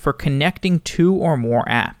tool for connecting two or more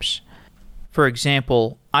apps. For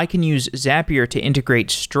example, I can use Zapier to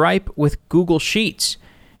integrate Stripe with Google Sheets,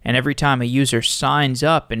 and every time a user signs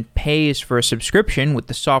up and pays for a subscription with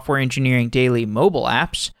the Software Engineering Daily mobile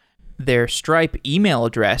apps, their Stripe email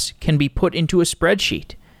address can be put into a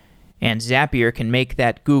spreadsheet, and Zapier can make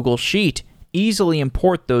that Google Sheet easily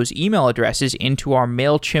import those email addresses into our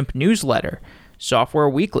MailChimp newsletter, Software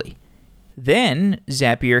Weekly. Then,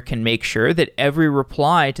 Zapier can make sure that every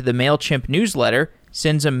reply to the MailChimp newsletter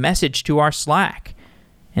sends a message to our Slack.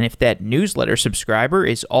 And if that newsletter subscriber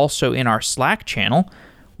is also in our Slack channel,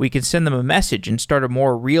 we can send them a message and start a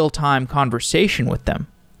more real-time conversation with them.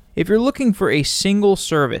 If you're looking for a single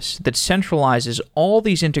service that centralizes all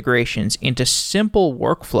these integrations into simple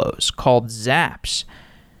workflows called Zaps,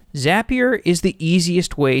 Zapier is the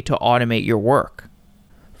easiest way to automate your work.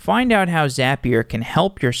 Find out how Zapier can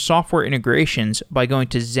help your software integrations by going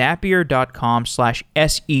to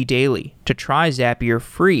zapier.com/sedaily to try Zapier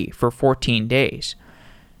free for 14 days.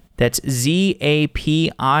 That's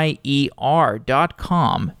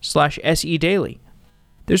zapier.com/sedaily.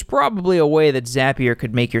 There's probably a way that Zapier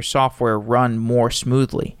could make your software run more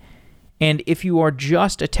smoothly. And if you are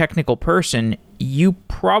just a technical person, you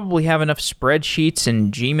probably have enough spreadsheets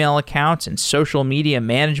and Gmail accounts and social media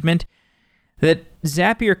management that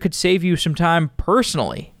Zapier could save you some time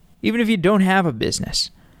personally, even if you don't have a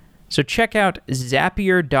business. So check out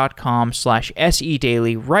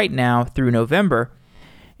zapier.com/sedaily right now through November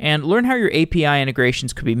and learn how your API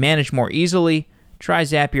integrations could be managed more easily. Try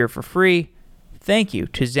Zapier for free. Thank you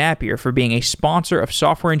to Zapier for being a sponsor of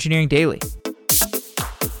Software Engineering Daily.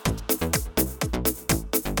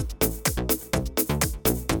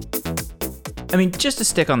 I mean, just to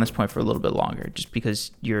stick on this point for a little bit longer, just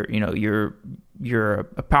because you're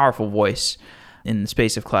a powerful voice in the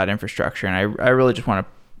space of cloud infrastructure, and I really just want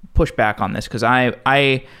to push back on this because I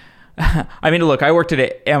mean, look, I worked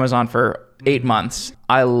at Amazon for 8 months.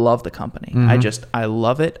 I love the company. Mm-hmm. I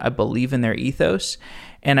love it. I believe in their ethos,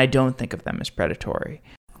 and I don't think of them as predatory.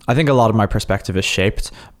 I think a lot of my perspective is shaped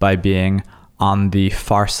by being on the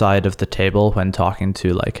far side of the table when talking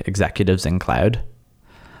to like executives in cloud.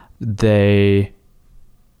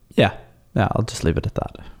 I'll just leave it at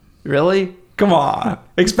that. Really? Come on,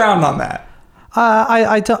 expound on that.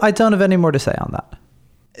 I don't have any more to say on that.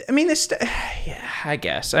 I mean, I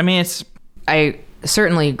guess. I mean, I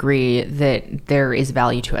certainly agree that there is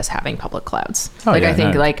value to us having public clouds. I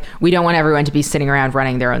think we don't want everyone to be sitting around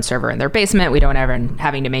running their own server in their basement. We don't want everyone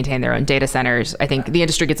having to maintain their own data centers. I think the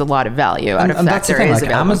industry gets a lot of value out of that. That's the thing.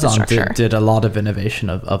 Like Amazon did a lot of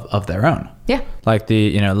innovation of their own. Yeah. Like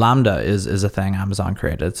the Lambda is a thing Amazon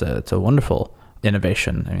created. It's a wonderful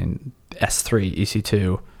innovation. I mean, S3,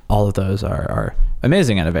 EC2, all of those are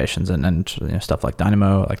amazing innovations, and stuff like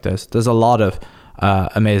Dynamo. Like there's a lot of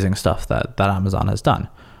amazing stuff that Amazon has done,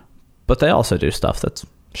 but they also do stuff that's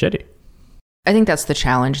shitty. I think that's the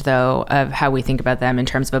challenge, though, of how we think about them in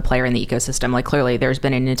terms of a player in the ecosystem. Like, clearly, there's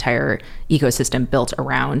been an entire ecosystem built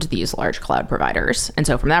around these large cloud providers. And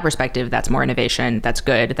so from that perspective, that's more innovation. That's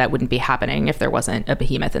good. That wouldn't be happening if there wasn't a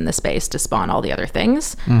behemoth in the space to spawn all the other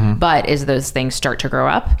things. Mm-hmm. But as those things start to grow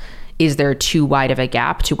up, is there too wide of a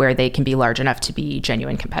gap to where they can be large enough to be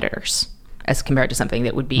genuine competitors? as compared to something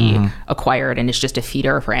that would be acquired and is just a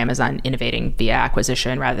feeder for Amazon innovating via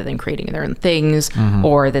acquisition rather than creating their own things,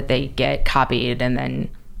 or that they get copied and then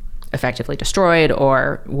effectively destroyed,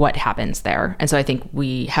 or what happens there. And so I think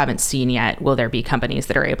we haven't seen yet, will there be companies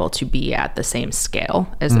that are able to be at the same scale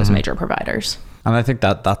as those major providers? And I think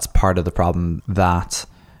that that's part of the problem, that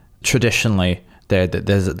traditionally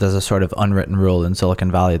there's a sort of unwritten rule in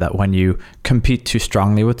Silicon Valley that when you compete too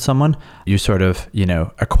strongly with someone, you sort of,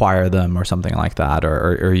 acquire them or something like that,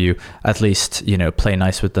 or you at least, play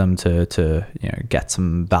nice with them to get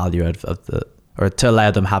some value out of the, or to allow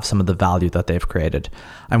them have some of the value that they've created.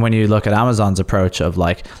 And when you look at Amazon's approach of,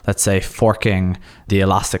 like, let's say forking the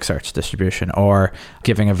Elasticsearch distribution, or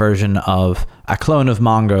giving a version of a clone of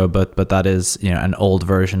Mongo, but that is, an old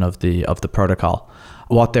version of the protocol.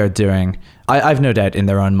 What they're doing, I've no doubt in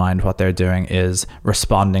their own mind, what they're doing is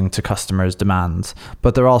responding to customers' demands,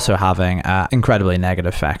 but they're also having an incredibly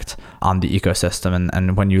negative effect on the ecosystem.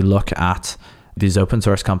 And when you look at these open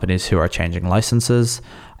source companies who are changing licenses,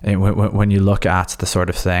 when you look at the sort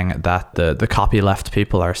of thing that the copyleft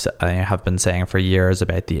people have been saying for years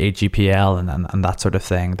about the AGPL and that sort of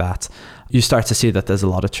thing, that you start to see that there's a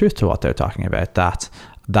lot of truth to what they're talking about,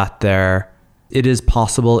 that it is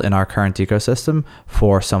possible in our current ecosystem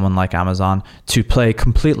for someone like Amazon to play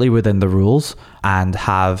completely within the rules and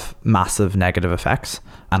have massive negative effects.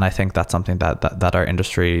 And I think that's something that our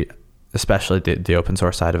industry, especially the open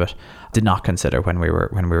source side of it, did not consider when we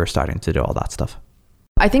were starting to do all that stuff.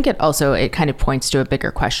 I think it kind of points to a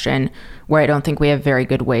bigger question where I don't think we have very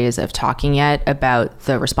good ways of talking yet about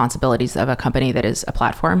the responsibilities of a company that is a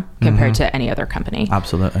platform compared to any other company.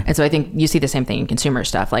 Absolutely. And so I think you see the same thing in consumer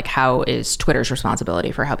stuff. Like, how is Twitter's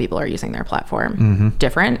responsibility for how people are using their platform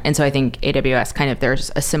different? And so I think AWS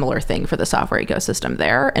there's a similar thing for the software ecosystem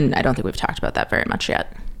there. And I don't think we've talked about that very much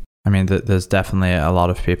yet. I mean, there's definitely a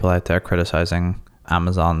lot of people out there criticizing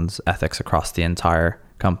Amazon's ethics across the entire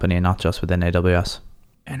company, not just within AWS.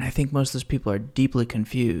 And I think most of those people are deeply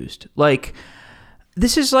confused. Like,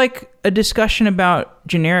 this is like a discussion about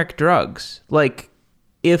generic drugs. Like,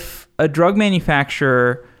 if a drug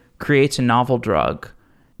manufacturer creates a novel drug,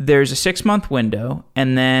 there's a 6-month window,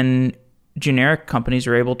 and then generic companies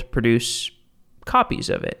are able to produce copies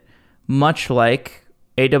of it, much like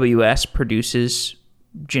AWS produces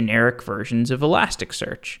generic versions of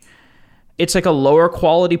Elasticsearch. It's like a lower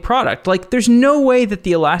quality product. Like, there's no way that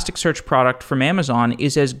the Elasticsearch product from Amazon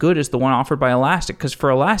is as good as the one offered by Elastic, because for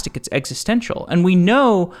Elastic, it's existential. And we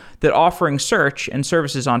know that offering search and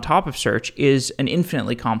services on top of search is an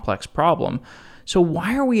infinitely complex problem. So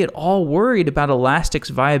why are we at all worried about Elastic's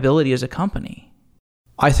viability as a company?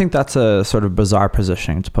 I think that's a sort of bizarre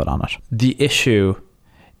positioning to put on it. The issue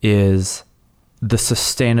is the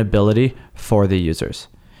sustainability for the users.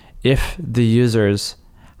 If the users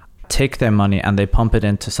take their money and they pump it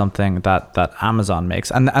into something that Amazon makes,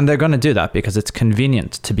 and they're going to do that because it's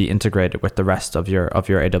convenient to be integrated with the rest of your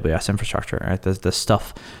AWS infrastructure, right? There's the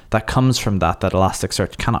stuff that comes from that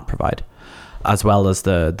Elasticsearch cannot provide, as well as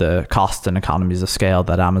the cost and economies of scale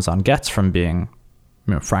that Amazon gets from being,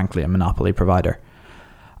 frankly, a monopoly provider.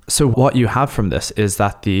 So what you have from this is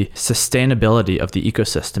that the sustainability of the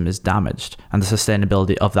ecosystem is damaged, and the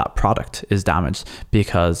sustainability of that product is damaged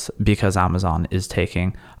because Amazon is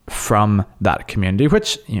taking from that community,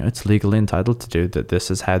 which it's legally entitled to do. That this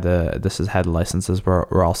is how the licenses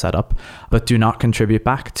were all set up, but do not contribute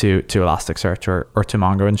back to Elasticsearch or to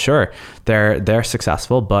Mongo. And sure, they're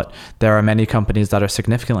successful, but there are many companies that are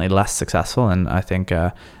significantly less successful. And I think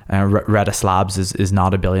Redis Labs is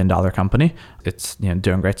not $1 billion company. It's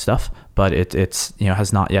doing great stuff, but it's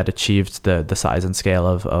has not yet achieved the size and scale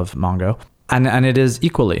of Mongo, and it is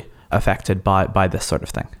equally affected by this sort of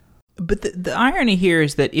thing. But the irony here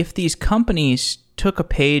is that if these companies took a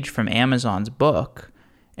page from Amazon's book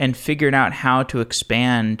and figured out how to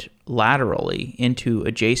expand laterally into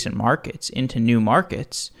adjacent markets, into new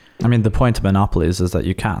markets. I mean, the point of monopolies is that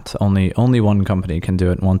you can't. Only one company can do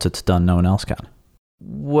it. Once it's done, no one else can.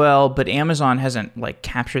 Well, but Amazon hasn't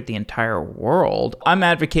captured the entire world. I'm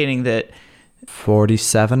advocating that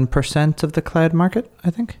 47% of the cloud market, I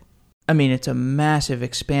think. I mean, it's a massive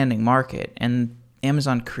expanding market, and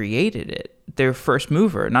Amazon created it. They're first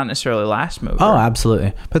mover, not necessarily last mover. Oh,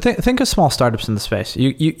 absolutely. But think of small startups in the space.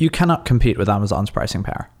 You cannot compete with Amazon's pricing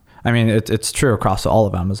power. I mean, it's true across all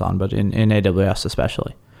of Amazon, but in AWS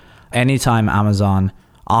especially. Anytime Amazon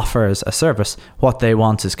offers a service, what they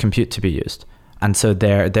want is compute to be used. And so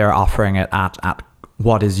they're offering it at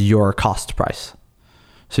what is your cost price.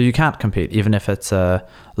 So you can't compete, even if it's a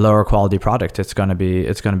lower quality product. It's going to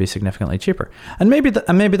be significantly cheaper, and maybe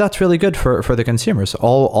that's really good for the consumers.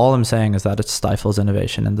 All I'm saying is that it stifles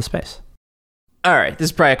innovation in the space. All right, this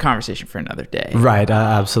is probably a conversation for another day. Right,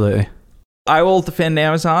 absolutely. I will defend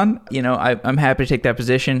Amazon. I'm happy to take that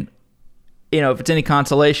position. If it's any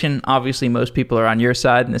consolation, obviously most people are on your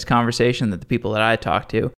side in this conversation than the people that I talk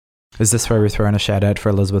to. Is this where we're throwing a shout out for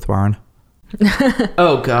Elizabeth Warren?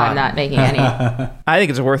 Oh, God. I'm not making any. I think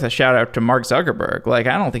it's worth a shout out to Mark Zuckerberg. I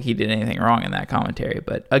don't think he did anything wrong in that commentary.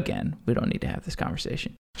 But again, we don't need to have this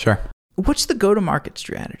conversation. Sure. What's the go-to-market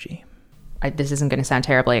strategy? This isn't going to sound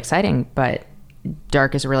terribly exciting, but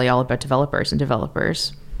Dark is really all about developers and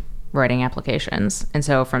developers writing applications. And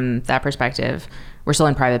so from that perspective, we're still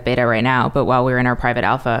in private beta right now, but while we were in our private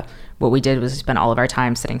alpha, what we did was spend all of our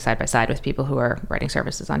time sitting side by side with people who are writing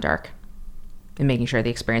services on Dark and making sure the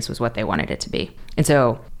experience was what they wanted it to be. And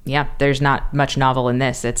so, yeah, there's not much novel in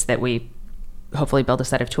this. It's that we hopefully build a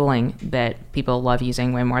set of tooling that people love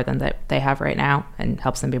using way more than that they have right now and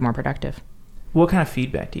helps them be more productive. What kind of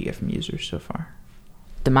feedback do you get from users so far?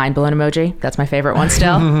 The mind-blown emoji, that's my favorite one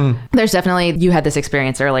still. There's definitely, you had this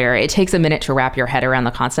experience earlier, it takes a minute to wrap your head around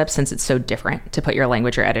the concept since it's so different to put your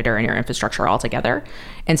language, your editor, and your infrastructure all together.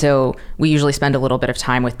 And so we usually spend a little bit of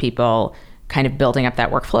time with people kind of building up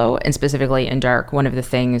that workflow. And specifically in Dark, one of the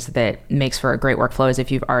things that makes for a great workflow is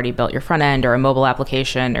if you've already built your front end or a mobile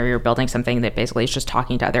application, or you're building something that basically is just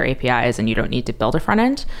talking to other APIs and you don't need to build a front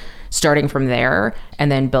end, starting from there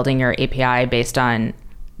and then building your API based on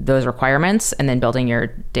those requirements and then building your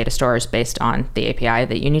data stores based on the API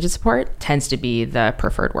that you need to support tends to be the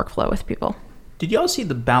preferred workflow with people. Did y'all see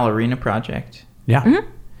the Ballerina project? Yeah. Mm-hmm.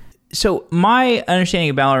 So my understanding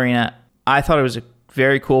of Ballerina, I thought it was a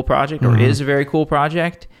very cool project, or is a very cool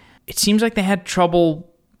project. It seems like they had trouble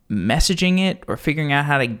messaging it or figuring out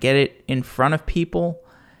how to get it in front of people.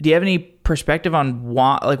 Do you have any perspective on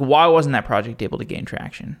why wasn't that project able to gain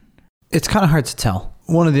traction? It's kind of hard to tell.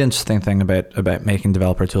 One of the interesting things about making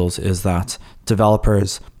developer tools is that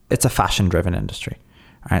developers, it's a fashion-driven industry.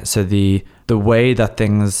 Right? So the way that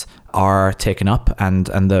things are taken up and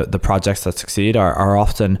the projects that succeed are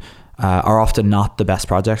often not the best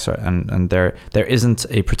projects, and there isn't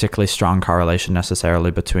a particularly strong correlation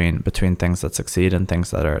necessarily between things that succeed and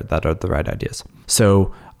things that are the right ideas.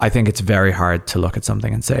 So I think it's very hard to look at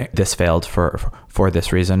something and say this failed for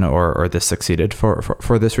this reason or this succeeded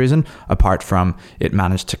for this reason, apart from it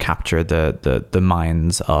managed to capture the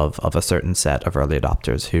minds of a certain set of early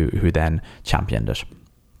adopters who then championed it.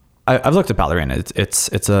 I've looked at Ballerina.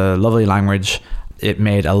 It's a lovely language. It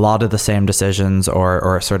made a lot of the same decisions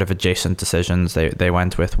or sort of adjacent decisions. They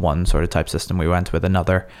went with one sort of type system. We went with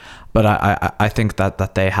another. But I think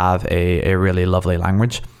that they have a really lovely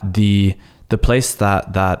language. The place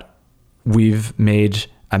that we've made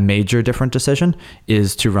a major different decision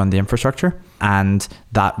is to run the infrastructure, and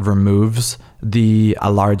that removes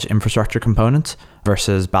a large infrastructure component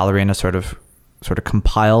versus Ballerina sort of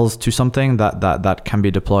compiles to something that can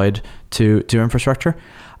be deployed to infrastructure.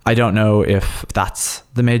 I don't know if that's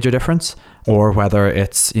the major difference or whether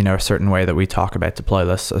it's, a certain way that we talk about deploy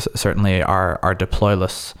lists. Certainly our deploy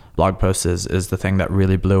lists blog post is the thing that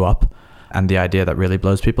really blew up and the idea that really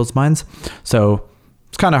blows people's minds. So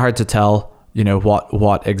it's kind of hard to tell,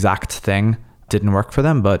 what exact thing didn't work for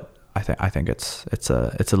them, but I think it's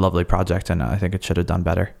a lovely project and I think it should have done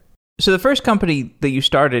better. So the first company that you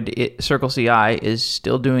started, Circle CI, is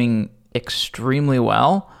still doing extremely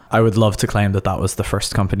well. I would love to claim that was the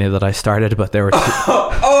first company that I started, but there were two.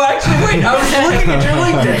 Actually, wait, I was looking at your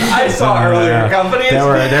LinkedIn. I saw earlier companies.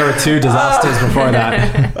 There were two disasters before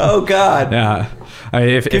that. Oh, God. Yeah.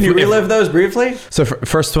 Can you relive those briefly? So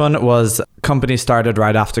first one was company started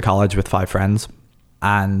right after college with 5 friends.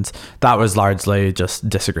 And that was largely just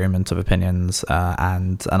disagreement of opinions.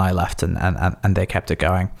 And I left and they kept it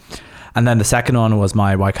going. And then the second one was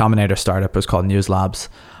my Y Combinator startup. It was called News Labs,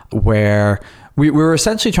 where we were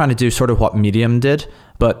essentially trying to do sort of what Medium did.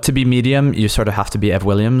 But to be Medium, you sort of have to be Ev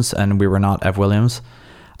Williams, and we were not Ev Williams.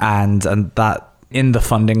 And that in the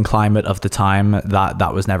funding climate of the time,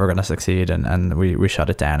 that was never going to succeed. And we shut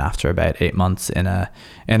it down after about 8 months in a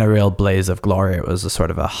real blaze of glory. It was a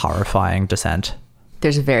sort of a horrifying descent.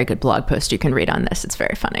 There's a very good blog post you can read on this. It's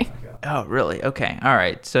very funny. Oh, really? Okay. All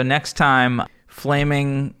right. So next time,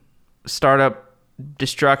 flaming startup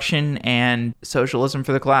destruction and socialism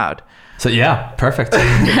for the cloud. So yeah, perfect.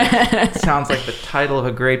 Sounds like the title of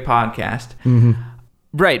a great podcast. Mm-hmm.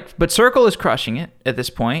 Right. But Circle is crushing it at this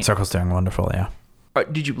point. Circle's doing wonderful, yeah.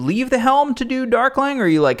 Did you leave the helm to do Darkling, or are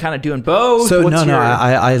you kind of doing both? So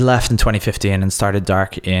I left in 2015 and started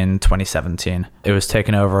Dark in 2017. It was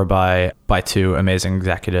taken over by 2 amazing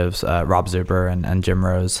executives, Rob Zuber and Jim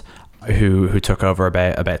Rose, who took over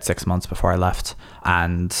about 6 months before I left.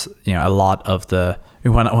 And a lot of the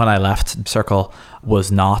when I left, Circle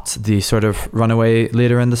was not the sort of runaway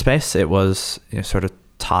leader in the space. It was sort of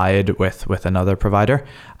tied with another provider,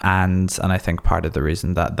 and I think part of the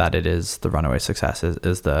reason that it is the runaway success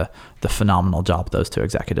is the phenomenal job those two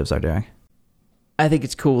executives are doing. I think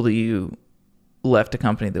it's cool that you left a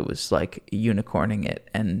company that was like unicorning it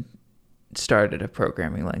and started a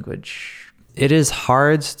programming language. It is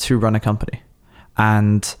hard to run a company,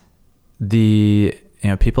 and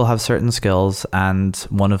people have certain skills, and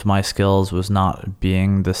one of my skills was not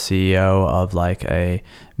being the CEO of like a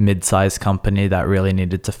mid-sized company that really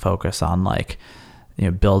needed to focus on like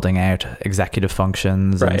building out executive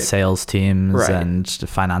functions and sales teams and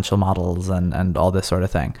financial models and all this sort of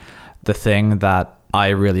thing. The thing that I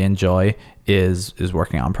really enjoy is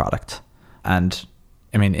working on product. And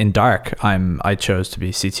I mean, in Dark, I chose to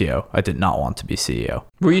be CTO. I did not want to be CEO.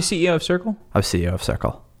 Were you CEO of Circle? I was CEO of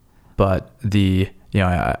Circle. But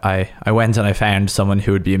I went and I found someone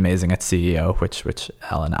who would be amazing at CEO, which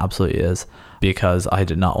Ellen absolutely is, because I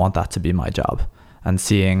did not want that to be my job. And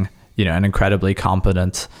seeing, an incredibly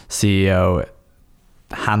competent CEO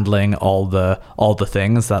handling all the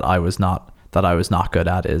things that I was not good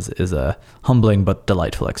at is a humbling but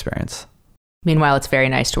delightful experience. Meanwhile, it's very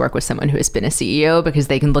nice to work with someone who has been a CEO, because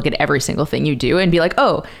they can look at every single thing you do and be like,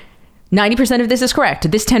 oh, 90% of this is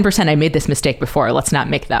correct. This 10%, I made this mistake before. Let's not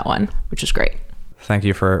make that one, which is great. Thank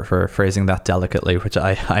you for phrasing that delicately, which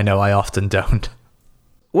I know I often don't.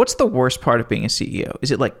 What's the worst part of being a CEO?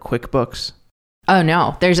 Is it like QuickBooks? Oh,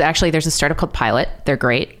 no. There's a startup called Pilot. They're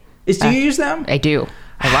great. Do you use them? I do.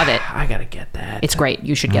 I love it. I got to get that. It's great.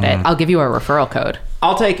 You should get it. I'll give you a referral code.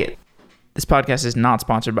 I'll take it. This podcast is not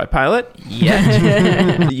sponsored by Pilot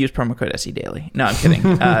yet. Use promo code SEDaily. No, I'm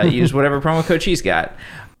kidding. Use whatever promo code she's got.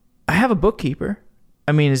 I have a bookkeeper.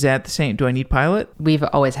 I mean, is that the same? Do I need Pilot? We've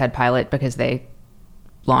always had Pilot because they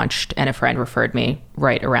launched and a friend referred me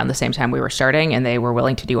right around the same time we were starting, and they were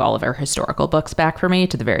willing to do all of our historical books back for me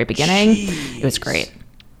to the very beginning. Jeez. It was great.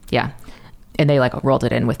 Yeah. And they like rolled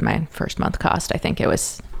it in with my first month cost. I think it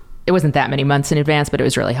wasn't that many months in advance, but it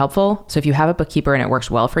was really helpful. So if you have a bookkeeper and it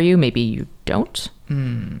works well for you, maybe you don't.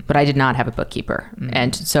 But I did not have a bookkeeper.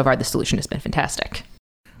 And so far the solution has been fantastic.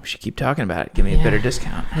 We should keep talking about it. Give me a better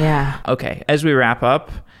discount. Yeah. Okay. As we wrap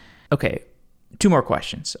up, 2 more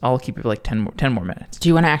questions. I'll keep it like 10 more minutes. Do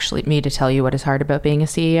you want me to tell you what is hard about being a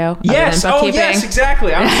CEO? Yes. Oh, yes,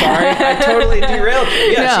 exactly. I'm sorry. I totally derailed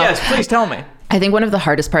you. Yes, please tell me. I think one of the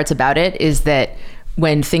hardest parts about it is that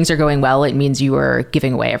when things are going well, it means you are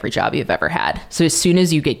giving away every job you've ever had. So as soon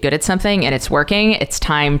as you get good at something and it's working, it's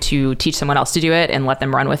time to teach someone else to do it and let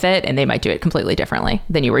them run with it. And they might do it completely differently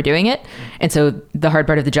than you were doing it. And so the hard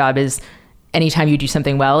part of the job is anytime you do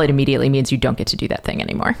something well, it immediately means you don't get to do that thing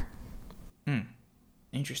anymore.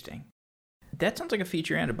 Interesting. That sounds like a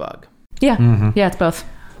feature and a bug. Yeah. Yeah, it's both.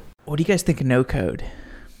 What do you guys think of no code?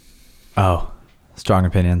 Oh, strong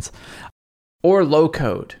opinions. Or low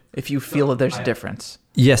code, if you feel that there's a difference.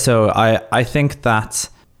 Yeah, so I think that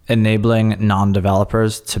enabling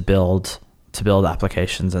non-developers to build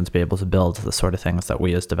applications and to be able to build the sort of things that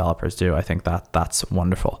we as developers do, I think that's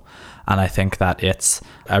wonderful. And I think that it's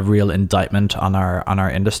a real indictment on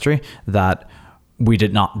our industry that we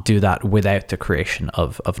did not do that without the creation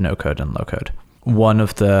of no code and low code. One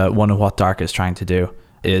of what Dark is trying to do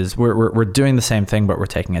is we're doing the same thing, but we're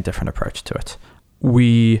taking a different approach to it.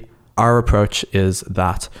 Our approach is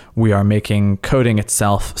that we are making coding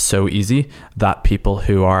itself so easy that people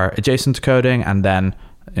who are adjacent to coding, and then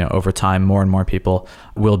over time more and more people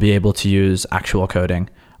will be able to use actual coding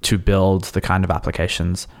to build the kind of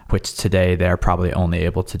applications which today they're probably only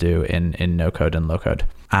able to do in no code and low code.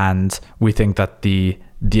 And we think that the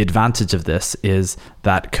advantage of this is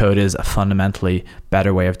that code is a fundamentally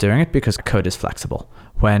better way of doing it because code is flexible.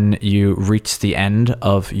 When you reach the end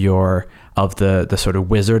of the sort of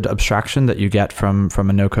wizard abstraction that you get from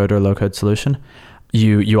a no code or low code solution,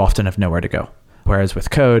 you often have nowhere to go. Whereas with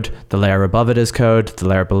code, the layer above it is code, the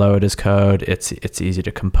layer below it is code. It's easy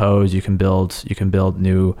to compose. You can build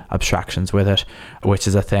new abstractions with it, which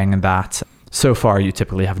is a thing that so far you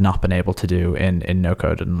typically have not been able to do in no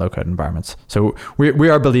code and low code environments. So we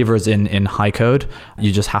are believers in high code.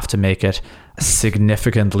 You just have to make it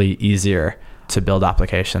significantly easier to build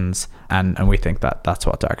applications, and we think that that's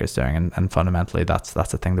what Dark is doing, and fundamentally that's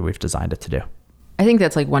the thing that we've designed it to do. I think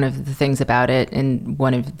that's like one of the things about it, and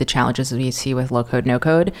one of the challenges we see with low code, no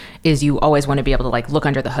code is you always want to be able to like look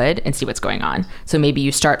under the hood and see what's going on. So maybe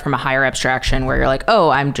you start from a higher abstraction where you're like, oh,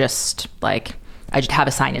 I just have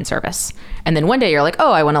a sign-in service. And then one day you're like,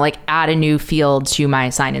 oh, I want to like add a new field to my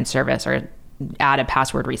sign-in service or add a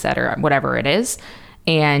password reset or whatever it is.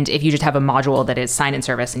 And if you just have a module that is sign-in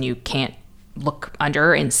service and you can't look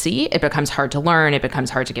under and see, it becomes hard to learn. It becomes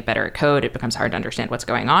hard to get better at code. It becomes hard to understand what's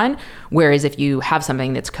going on. Whereas if you have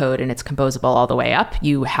something that's code and it's composable all the way up,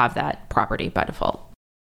 you have that property by default.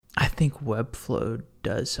 I think Webflow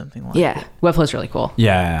does something like Yeah, that. Webflow is really cool.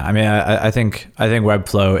 Yeah, I mean, I think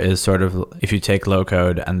Webflow is sort of, if you take low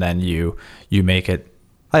code and then you make it.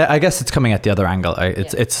 I guess it's coming at the other angle.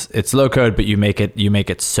 It's low code, but you make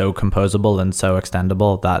it so composable and so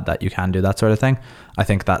extendable that you can do that sort of thing. I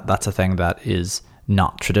think that's a thing that is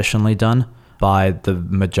not traditionally done by the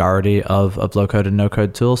majority of low code and no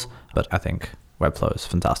code tools. But I think Webflow is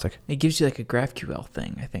fantastic. It gives you like a GraphQL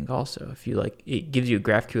thing, I think also. If you like, it gives you a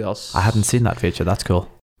GraphQL. I hadn't seen that feature. That's cool.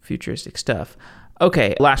 Futuristic stuff.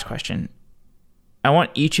 Okay, last question. I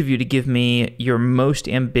want each of you to give me your most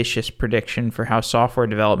ambitious prediction for how software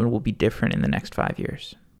development will be different in the next 5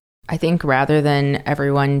 years. I think rather than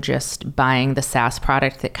everyone just buying the SaaS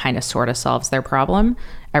product that kind of sort of solves their problem,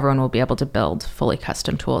 everyone will be able to build fully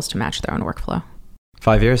custom tools to match their own workflow.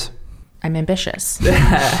 5 years. I'm ambitious.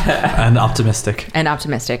 And optimistic. And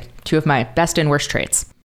optimistic. Two of my best and worst traits.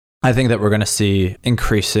 I think that we're going to see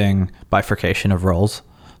increasing bifurcation of roles.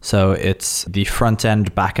 So it's the front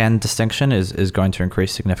end, back end distinction is going to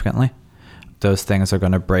increase significantly. Those things are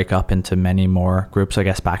going to break up into many more groups. I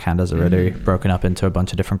guess back end has already broken up into a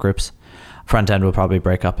bunch of different groups. Front end will probably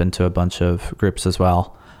break up into a bunch of groups as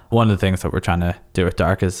well. One of the things that we're trying to do with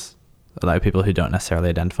Dark is allow people who don't necessarily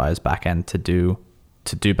identify as back end to do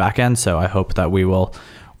back end. So I hope that we will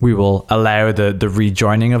allow the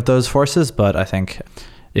rejoining of those forces. But I think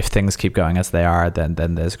if things keep going as they are,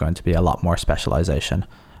 then there's going to be a lot more specialization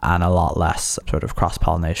and a lot less sort of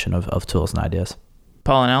cross-pollination of tools and ideas.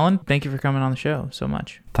 Paul and Ellen, thank you for coming on the show so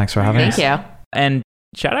much. Thanks for having us. Thank you. And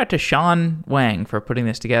shout out to Sean Wang for putting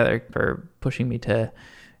this together, for pushing me to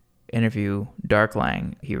interview Dark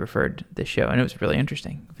Lang. He referred this show, and it was really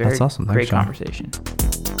interesting. That's awesome. Thanks, Great Sean. conversation.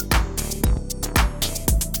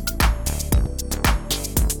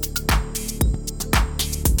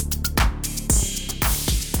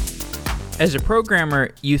 As a programmer,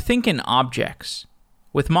 you think in objects.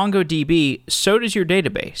 With MongoDB, so does your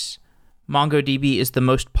database. MongoDB is the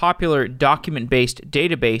most popular document-based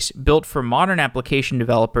database built for modern application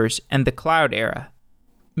developers and the cloud era.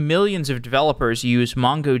 Millions of developers use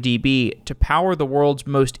MongoDB to power the world's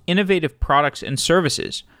most innovative products and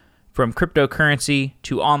services, from cryptocurrency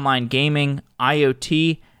to online gaming,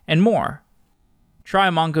 IoT, and more. Try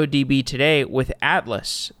MongoDB today with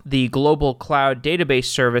Atlas, the global cloud database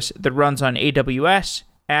service that runs on AWS,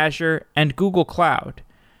 Azure, and Google Cloud.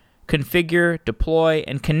 Configure, deploy,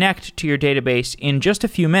 and connect to your database in just a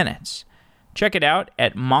few minutes. Check it out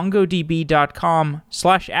at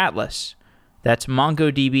mongodb.com/atlas. That's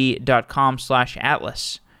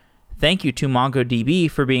mongodb.com/atlas. Thank you to MongoDB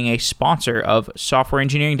for being a sponsor of Software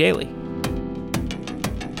Engineering Daily.